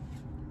pain,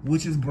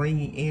 which is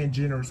bringing in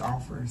generous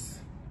offers.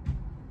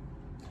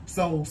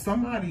 So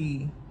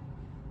somebody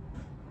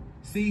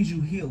sees you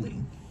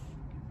healing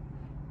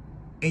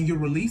and you're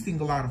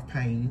releasing a lot of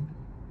pain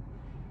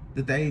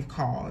that they've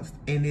caused,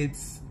 and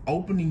it's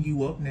opening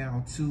you up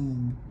now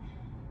to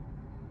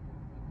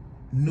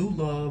new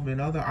love and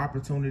other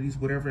opportunities,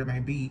 whatever it may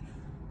be.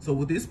 So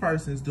what this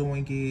person is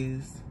doing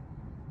is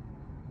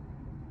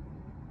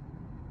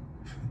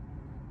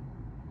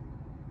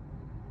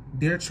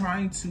they're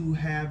trying to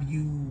have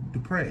you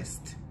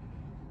depressed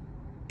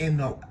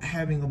and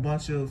having a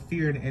bunch of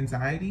fear and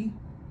anxiety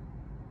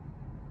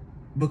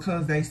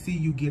because they see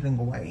you getting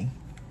away.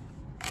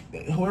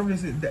 Whoever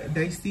is it,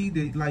 they see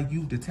that like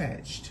you've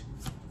detached.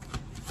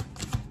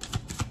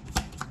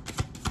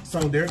 So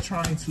they're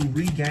trying to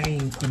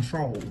regain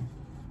control.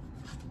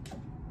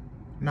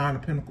 Nine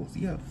of Pentacles.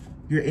 Yeah.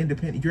 You're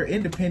independent. Your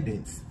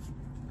independence.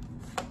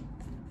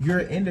 You're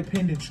an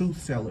independent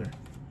truth teller.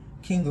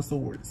 King of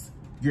Swords.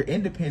 You're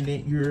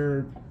independent.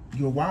 You're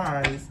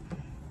wise.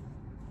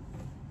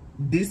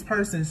 This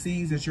person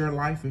sees that your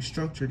life is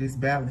structured, it's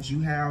balanced.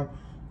 You have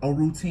a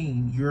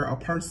routine. You're a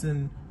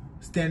person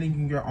standing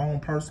in your own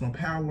personal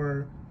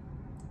power.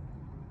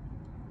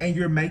 And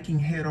you're making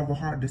head over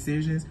heart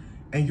decisions.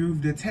 And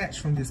you've detached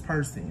from this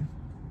person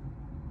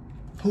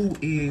who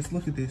is,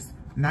 look at this,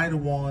 Knight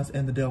of Wands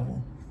and the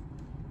Devil.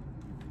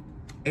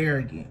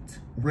 Arrogant,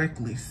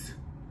 reckless,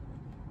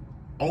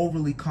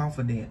 overly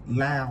confident,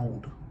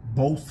 loud,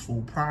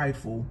 boastful,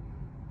 prideful.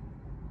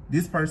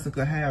 This person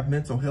could have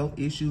mental health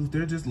issues.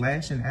 They're just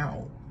lashing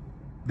out.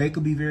 They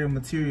could be very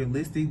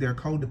materialistic. They're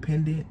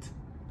codependent.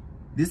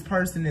 This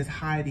person is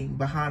hiding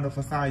behind a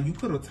facade. You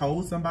could have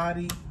told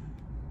somebody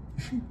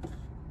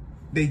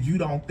that you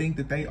don't think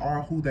that they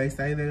are who they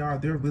say they are.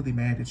 They're really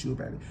mad at you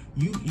about it.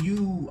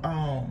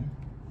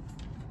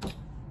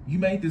 You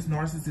made this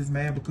narcissist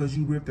mad because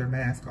you ripped their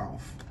mask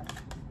off.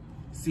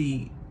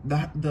 See,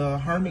 the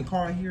Hermit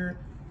card here,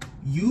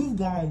 you've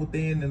gone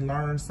within and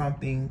learned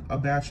something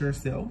about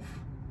yourself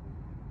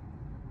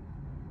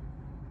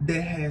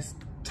that has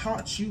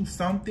taught you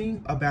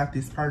something about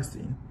this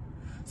person.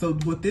 So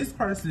what this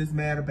person is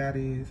mad about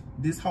is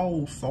this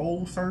whole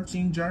soul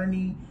searching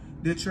journey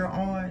that you're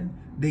on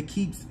that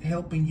keeps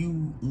helping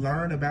you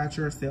learn about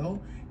yourself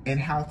and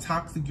how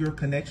toxic your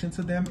connection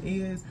to them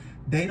is.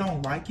 They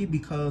don't like it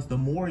because the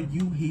more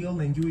you heal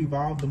and you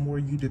evolve, the more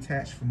you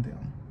detach from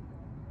them.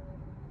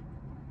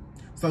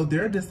 So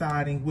they're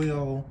deciding,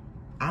 well,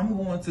 I'm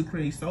going to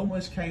create so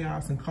much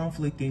chaos and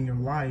conflict in your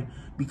life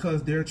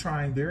because they're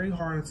trying very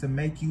hard to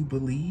make you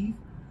believe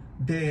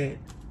that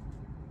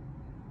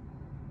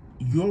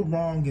you're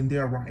wrong and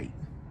they're right.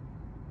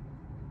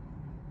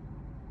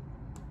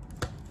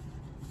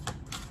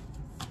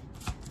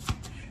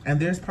 And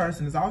this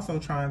person is also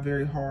trying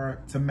very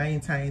hard to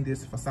maintain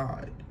this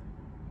facade.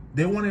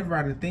 They want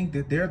everybody to think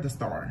that they're the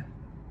star,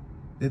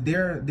 that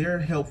they're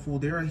helpful,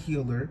 they're a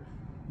healer,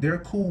 they're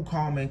cool,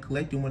 calm, and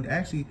collected, when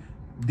actually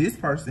this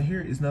person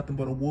here is nothing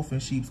but a wolf in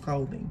sheep's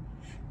clothing.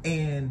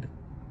 And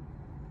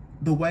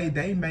the way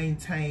they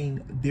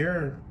maintain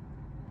their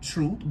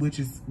truth, which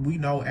is, we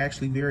know,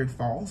 actually very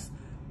false,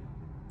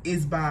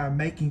 is by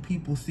making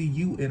people see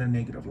you in a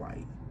negative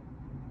light.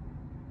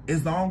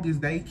 as long as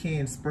they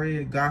can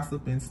spread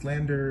gossip and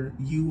slander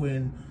you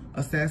and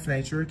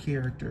assassinate your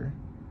character,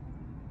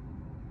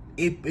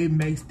 it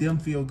makes them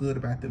feel good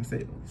about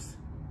themselves.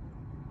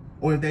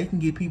 Or if they can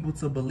get people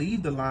to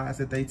believe the lies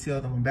that they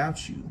tell them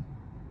about you,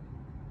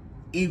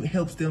 it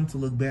helps them to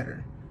look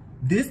better.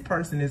 This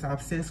person is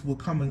obsessed with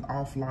coming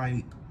off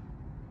like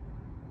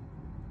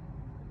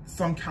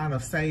some kind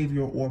of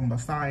savior or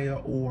messiah,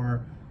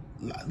 or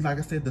like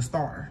I said, the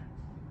star.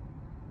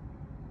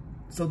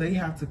 So they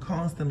have to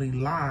constantly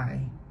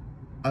lie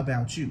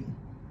about you.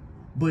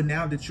 But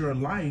now that your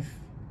life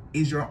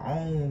is your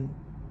own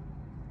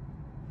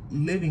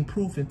living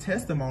proof and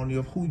testimony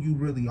of who you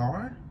really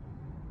are,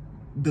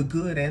 the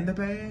good and the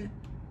bad,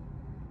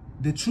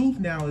 the truth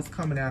now is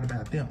coming out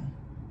about them.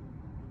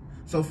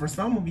 So for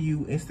some of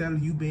you, instead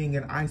of you being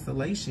in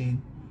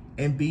isolation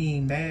and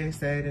being mad,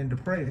 sad, and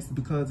depressed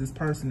because this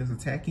person is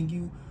attacking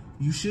you,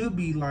 you should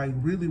be like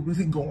really,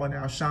 really going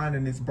out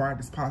shining as bright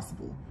as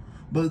possible.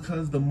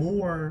 Because the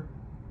more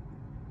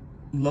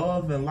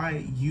love and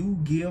light you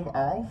give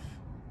off,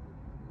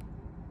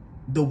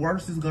 the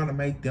worse it's gonna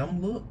make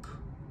them look.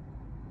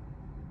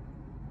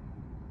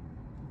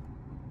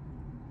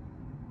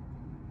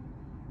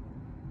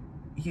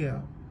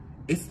 Yeah,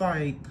 it's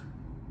like,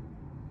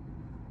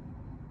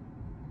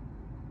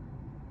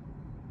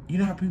 you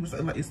know how people say,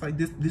 like, it's like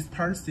this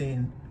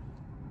person,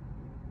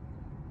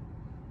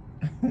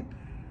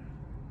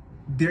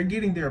 they're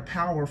getting their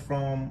power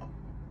from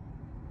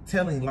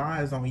telling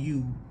lies on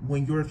you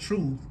when your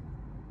truth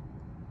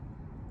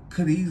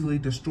could easily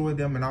destroy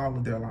them and all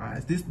of their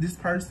lives. This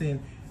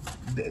person,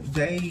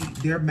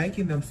 they're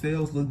making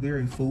themselves look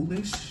very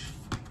foolish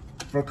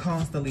for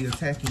constantly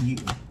attacking you.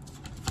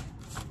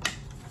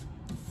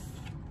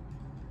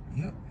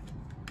 Yep.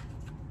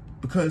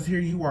 Because here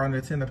you are in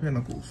the 10 of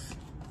Pentacles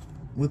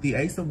with the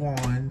Ace of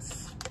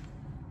Wands,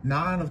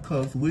 9 of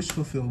Cups, wish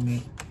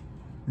fulfillment,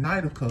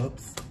 Knight of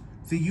Cups.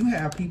 See, you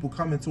have people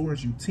coming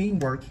towards you,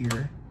 teamwork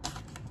here.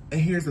 And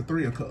here's the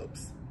 3 of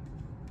Cups.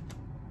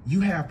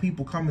 You have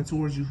people coming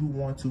towards you who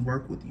want to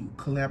work with you,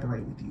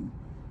 collaborate with you.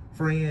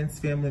 Friends,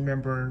 family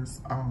members,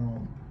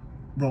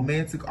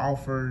 romantic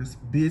offers,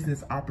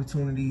 business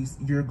opportunities.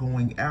 You're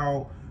going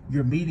out,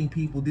 you're meeting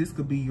people. This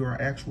could be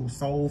your actual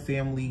soul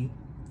family.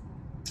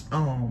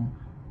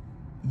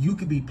 You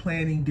could be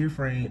planning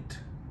different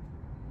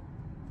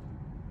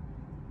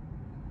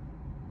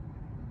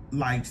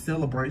like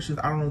celebrations.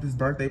 I don't know if it's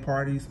birthday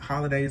parties,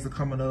 holidays are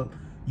coming up.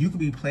 You could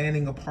be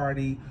planning a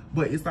party,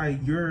 but it's like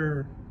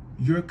you're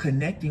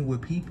connecting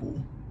with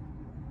people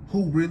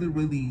who really,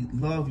 really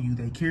love you.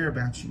 They care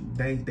about you.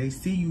 They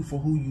see you for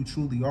who you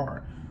truly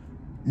are.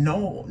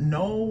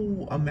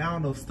 No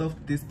amount of stuff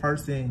that this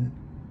person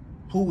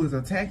who is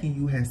attacking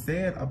you has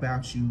said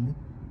about you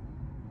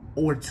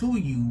or to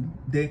you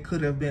that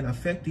could have been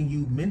affecting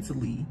you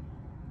mentally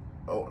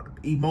or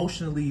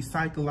emotionally,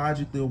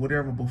 psychologically, or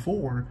whatever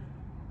before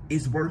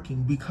is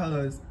working,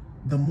 because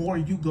the more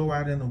you go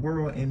out in the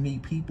world and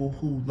meet people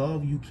who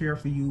love you, care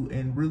for you,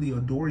 and really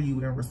adore you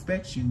and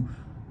respect you,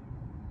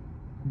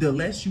 the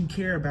less you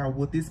care about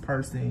what this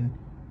person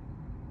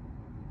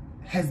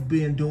has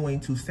been doing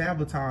to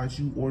sabotage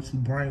you or to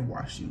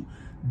brainwash you.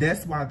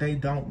 That's why they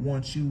don't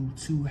want you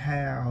to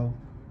have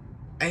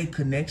a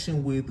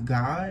connection with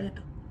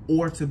God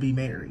or to be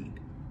married,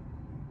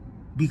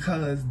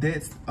 because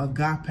that's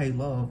agape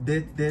love.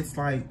 That's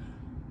like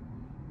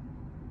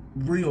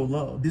real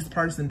love. This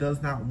person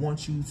does not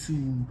want you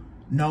to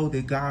know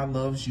that God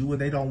loves you, and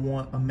they don't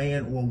want a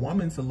man or a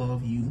woman to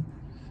love you,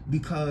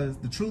 because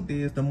the truth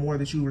is, the more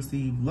that you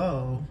receive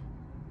love,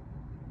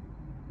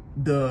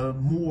 the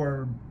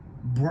more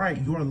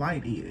bright your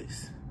light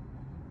is.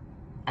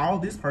 All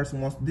this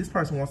person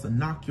wants to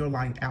knock your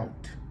light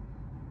out.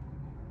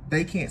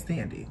 They can't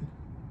stand it.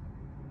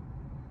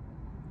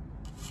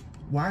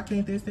 Why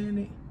can't they stand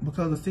it?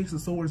 Because the 6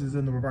 of Swords is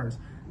in the reverse.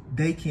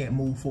 They can't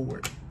move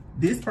forward.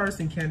 This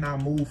person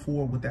cannot move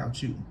forward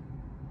without you.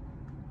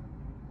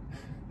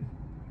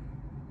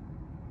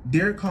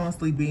 They're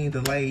constantly being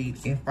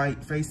delayed and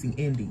facing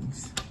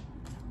endings.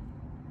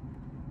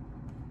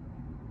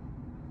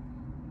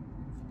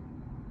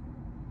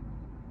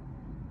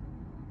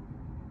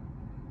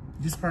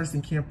 This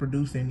person can't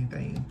produce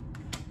anything.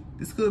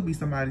 This could be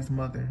somebody's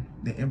mother,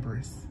 the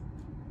Empress.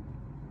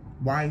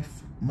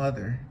 Wife,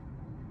 mother.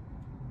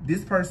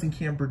 This person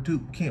can't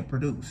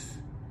produce.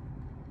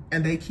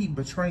 And they keep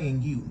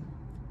betraying you.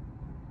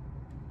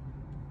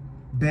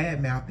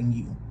 Bad-mouthing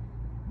you.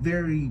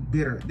 Very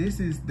bitter. This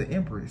is the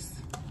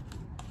Empress.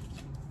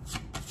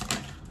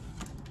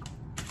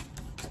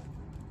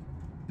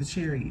 The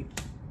Chariot.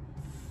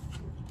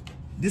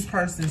 This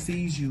person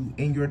sees you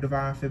in your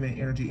divine feminine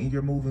energy and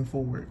you're moving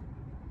forward.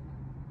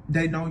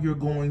 They know you're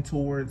going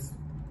towards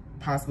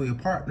possibly a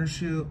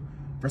partnership.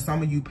 For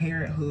some of you,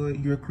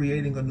 parenthood. You're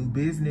creating a new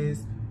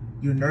business.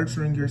 You're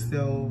nurturing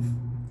yourself.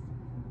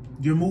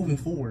 You're moving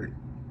forward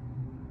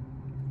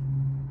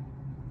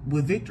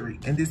with victory.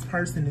 And this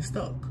person is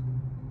stuck.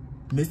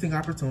 Missing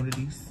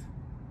opportunities.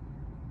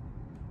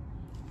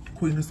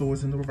 Queen of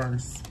Swords in the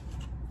reverse.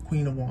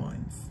 Queen of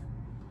Wands.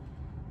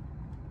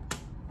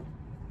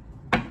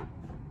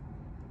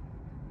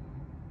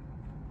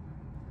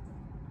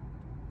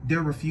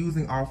 They're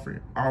refusing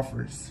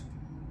offers,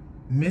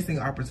 missing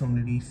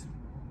opportunities.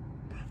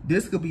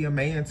 This could be a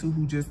man too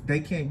who just, they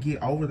can't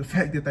get over the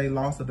fact that they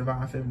lost a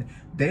divine feminine.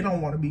 They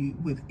don't want to be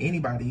with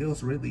anybody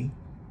else, really.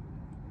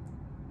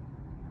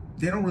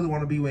 They don't really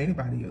want to be with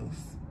anybody else.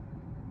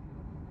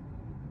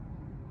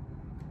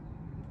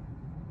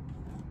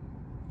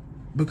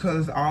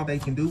 Because all they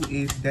can do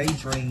is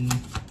daydream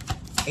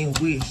and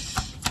wish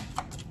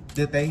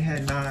that they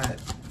had not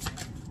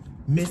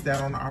missed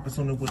out on the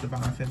opportunity with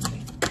divine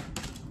feminine.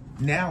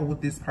 Now with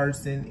this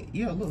person,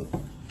 yeah, look,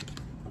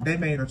 they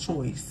made a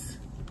choice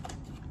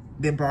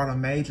that brought a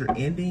major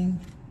ending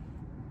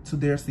to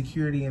their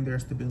security and their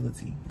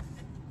stability.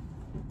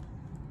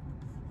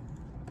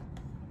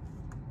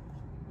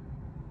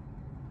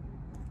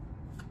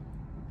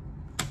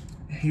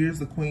 Here's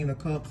the Queen of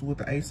Cups with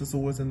the Ace of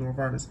Swords in the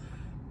reverse.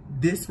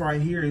 This right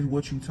here is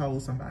what you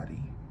told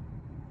somebody.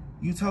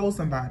 You told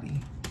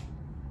somebody,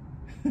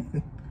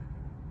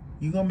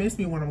 you gonna miss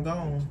me when I'm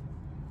gone.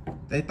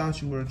 They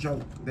thought you were a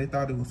joke. They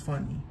thought it was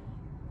funny.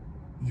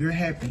 You're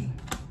happy.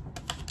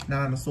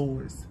 Nine of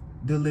Swords.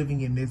 They're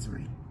living in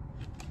misery.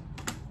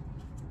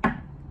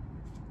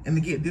 And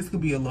again, this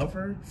could be a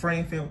lover,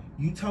 friend, family.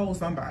 You told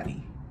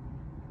somebody.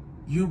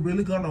 You're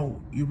really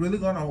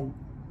gonna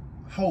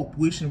hope,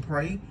 wish, and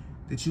pray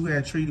that you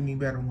had treated me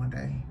better one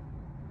day.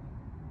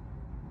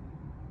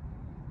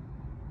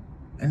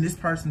 And this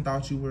person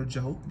thought you were a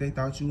joke. They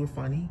thought you were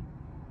funny.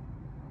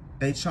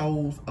 They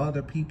chose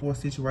other people or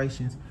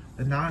situations.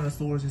 The Nine of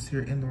Swords is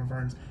here in the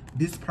reverse.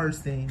 This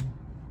person,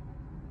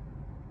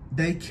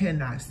 they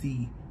cannot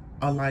see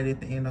a light at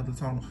the end of the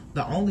tunnel.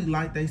 The only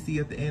light they see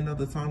at the end of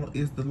the tunnel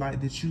is the light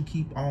that you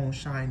keep on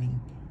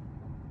shining.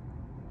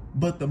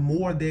 But the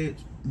more that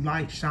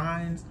light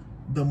shines,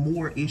 the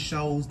more it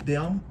shows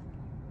them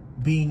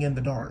being in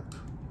the dark,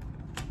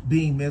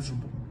 being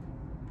miserable.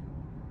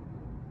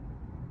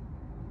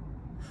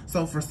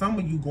 So for some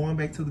of you, going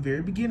back to the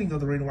very beginning of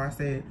the reading where I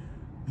said,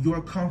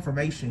 your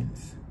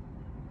confirmations,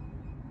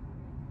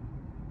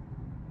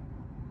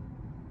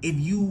 if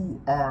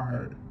you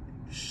are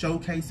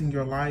showcasing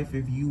your life,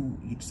 if you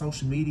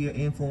social media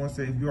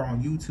influencer, if you're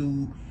on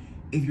YouTube,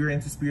 if you're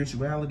into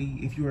spirituality,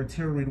 if you're a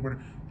tarot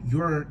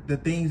reader, the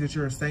things that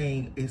you're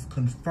saying is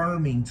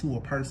confirming to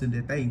a person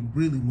that they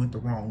really went the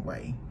wrong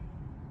way.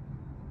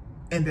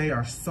 And they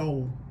are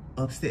so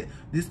upset.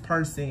 This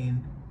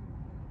person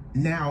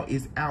now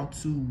is out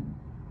to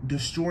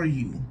destroy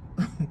you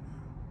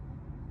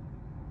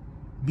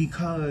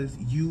because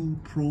you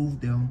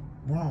proved them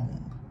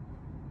wrong.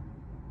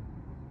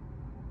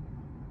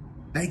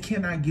 They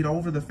cannot get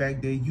over the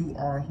fact that you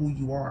are who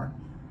you are.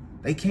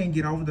 They can't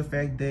get over the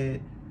fact that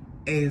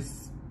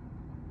as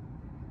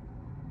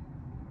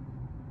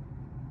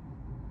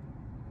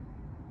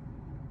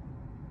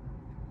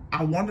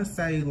I want to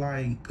say,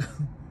 like,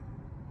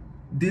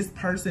 this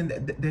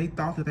person, they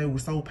thought that they were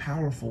so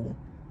powerful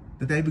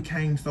that they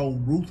became so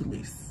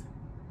ruthless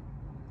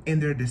in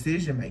their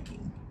decision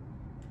making.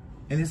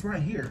 And it's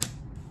right here.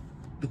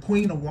 The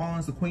Queen of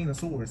Wands, the Queen of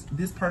Swords.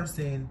 This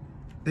person,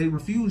 they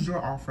refused your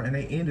offer and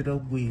they ended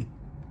up with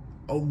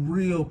a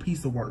real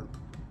piece of work.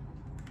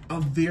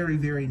 A very,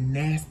 very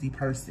nasty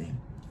person.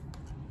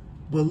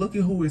 But look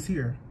at who is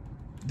here.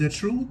 The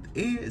truth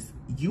is,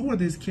 you were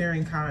this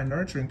caring, kind,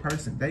 nurturing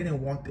person. They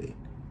didn't want that.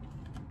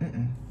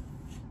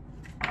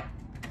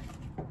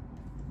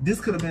 This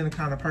could have been the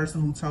kind of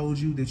person who told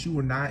you that you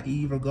were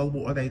naive or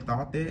gullible, or they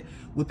thought that.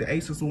 With the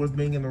Ace of Swords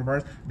being in the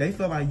reverse, they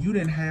felt like you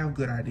didn't have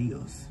good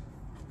ideas.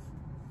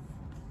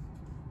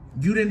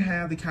 You didn't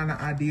have the kind of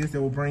ideas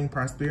that will bring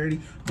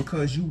prosperity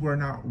because you were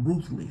not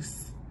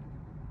ruthless.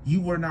 You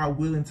were not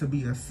willing to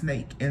be a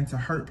snake and to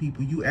hurt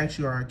people. You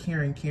actually are a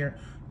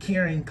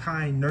caring,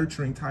 kind,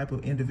 nurturing type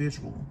of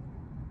individual.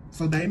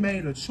 So they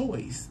made a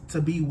choice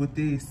to be with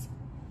this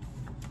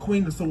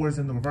Queen of Swords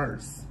in the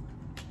reverse.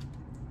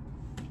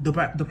 The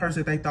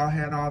person that they thought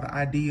had all the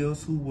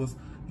ideas, who was,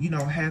 you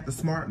know, had the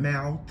smart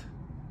mouth,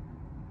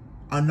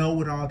 a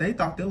know-it-all, they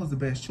thought that was the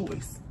best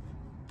choice.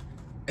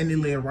 And it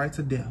led right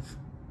to death.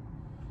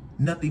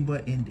 Nothing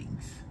but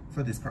endings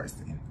for this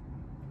person.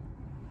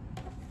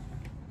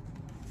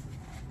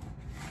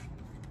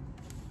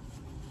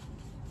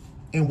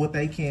 And what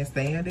they can't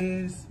stand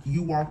is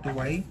you walked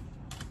away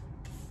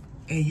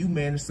and you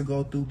managed to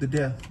go through the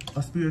death,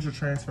 a spiritual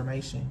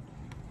transformation.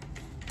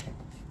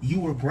 You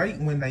were great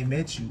when they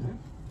met you,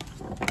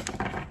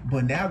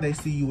 but now they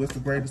see you as the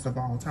greatest of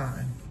all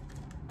time.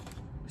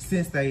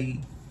 Since they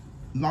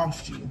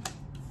lost you,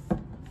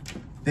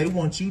 they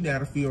want you now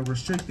to feel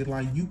restricted,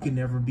 like you can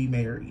never be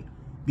married.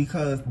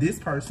 Because this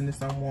person is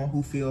someone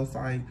who feels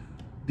like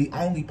the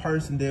only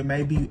person that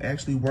may be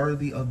actually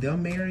worthy of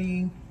them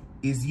marrying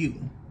is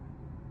you.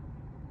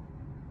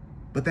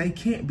 But they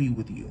can't be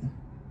with you.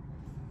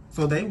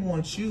 So they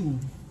want you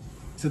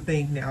to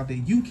think now that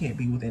you can't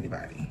be with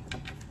anybody.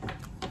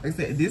 Like I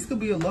said, this could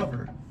be a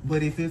lover,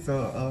 but if it's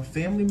a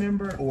family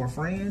member or a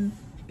friend,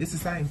 it's the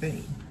same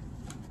thing.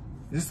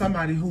 It's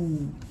somebody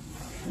who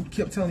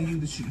kept telling you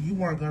that you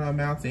weren't going to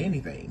amount to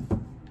anything.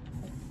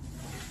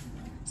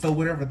 So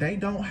whatever they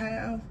don't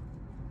have,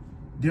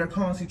 they're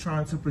constantly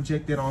trying to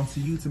project it onto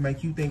you to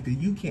make you think that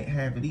you can't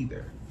have it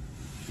either.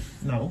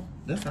 No,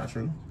 that's not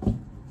true.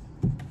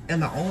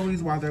 And the only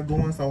reason why they're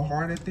going so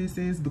hard at this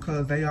is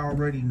because they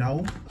already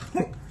know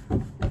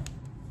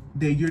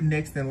that you're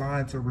next in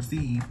line to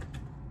receive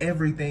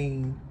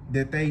everything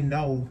that they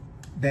know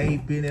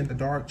they've been in the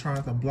dark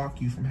trying to block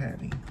you from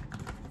having.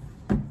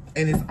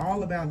 And it's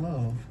all about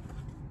love.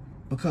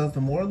 Because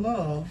the more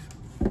love,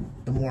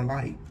 the more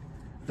light.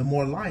 The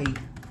more light,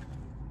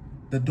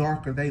 the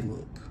darker they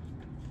look.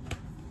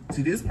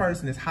 See, this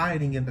person is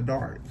hiding in the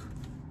dark.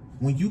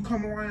 When you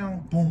come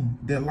around, boom,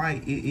 that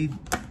light,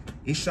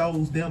 it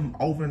shows them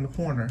over in the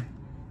corner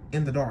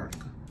in the dark.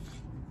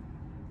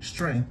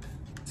 Strength,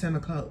 10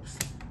 of Cups.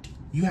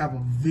 You have a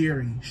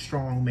very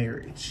strong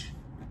marriage,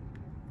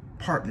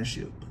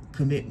 partnership,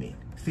 commitment,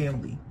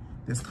 family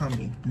that's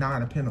coming.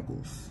 9 of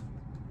Pentacles.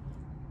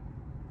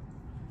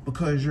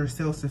 Because you're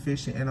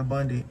self-sufficient and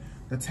abundant,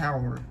 the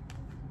Tower,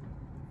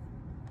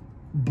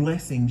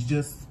 blessings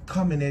just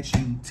coming at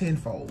you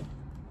tenfold.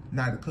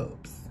 9 of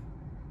Cups.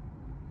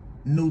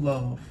 New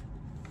love.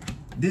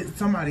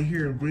 Somebody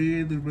here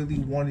really, really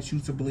wanted you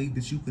to believe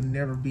that you could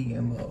never be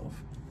in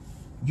love.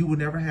 You will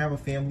never have a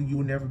family. You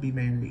will never be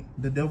married.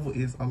 The devil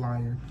is a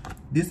liar.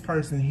 This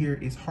person here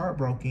is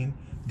heartbroken.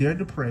 They're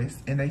depressed.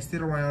 And they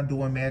sit around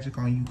doing magic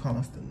on you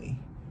constantly.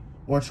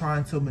 Or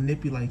trying to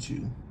manipulate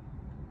you.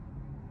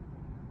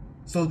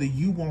 So that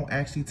you won't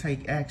actually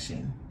take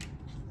action.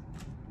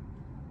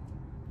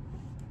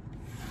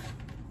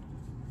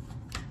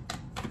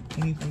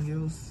 Anything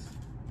else?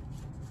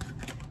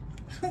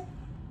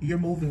 You're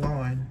moving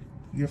on.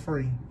 You're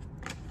free.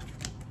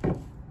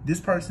 This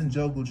person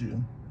juggled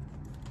you.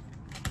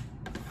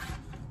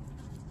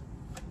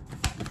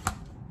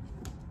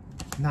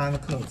 Nine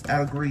of Cups.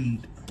 Out of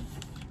greed.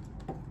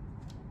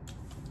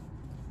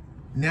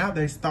 Now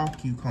they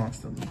stalk you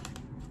constantly.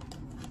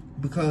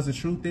 Because the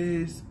truth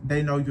is,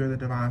 they know you're the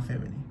divine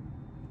feminine.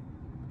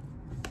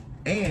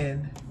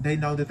 And they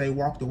know that they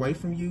walked away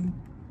from you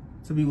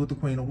to be with the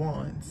Queen of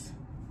Wands.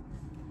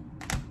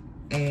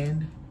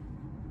 And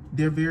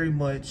they're very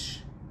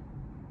much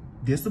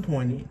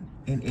disappointed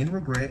and in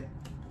regret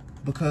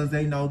because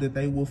they know that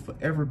they will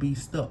forever be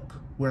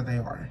stuck where they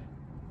are.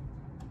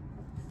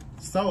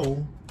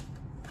 So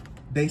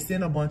they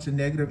send a bunch of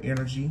negative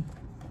energy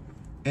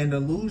and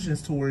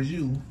illusions towards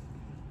you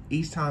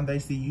each time they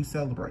see you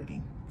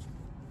celebrating.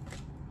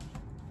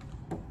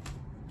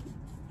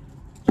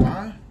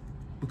 Why?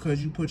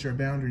 Because you put your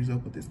boundaries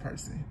up with this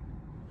person.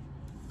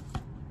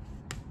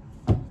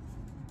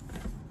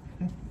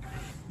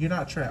 You're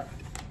not trapped.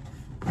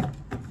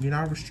 You're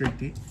not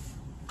restricted.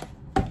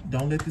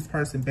 Don't let this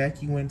person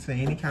back you into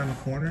any kind of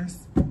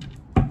corners.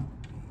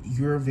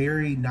 You're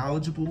very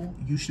knowledgeable.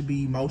 You should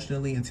be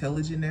emotionally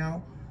intelligent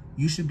now.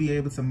 You should be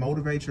able to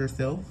motivate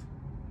yourself.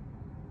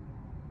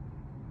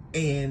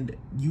 And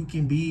you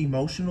can be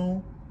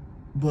emotional,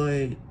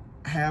 but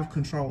have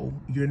control.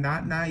 You're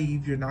not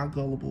naive. You're not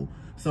gullible.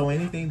 So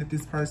anything that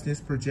this person is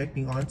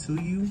projecting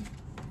onto you,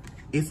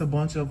 it's a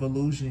bunch of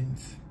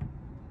illusions.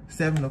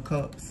 7 of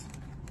Cups.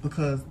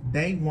 Because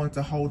they want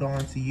to hold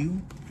on to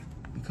you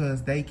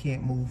because they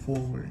can't move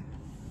forward.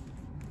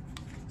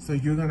 So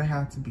you're going to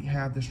have to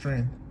have the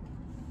strength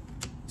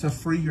to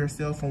free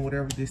yourself from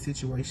whatever this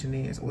situation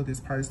is or this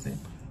person.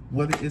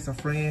 Whether it's a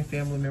friend,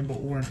 family member,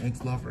 or an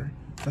ex-lover.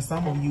 For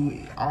some of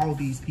you, all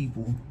these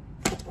people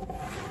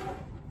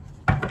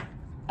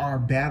are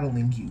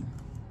battling you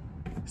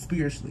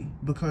spiritually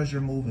because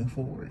you're moving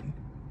forward.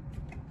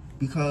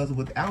 Because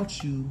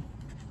without you,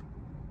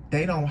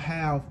 they don't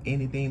have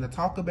anything to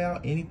talk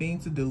about, anything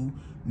to do,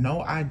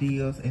 no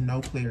ideas, and no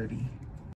clarity.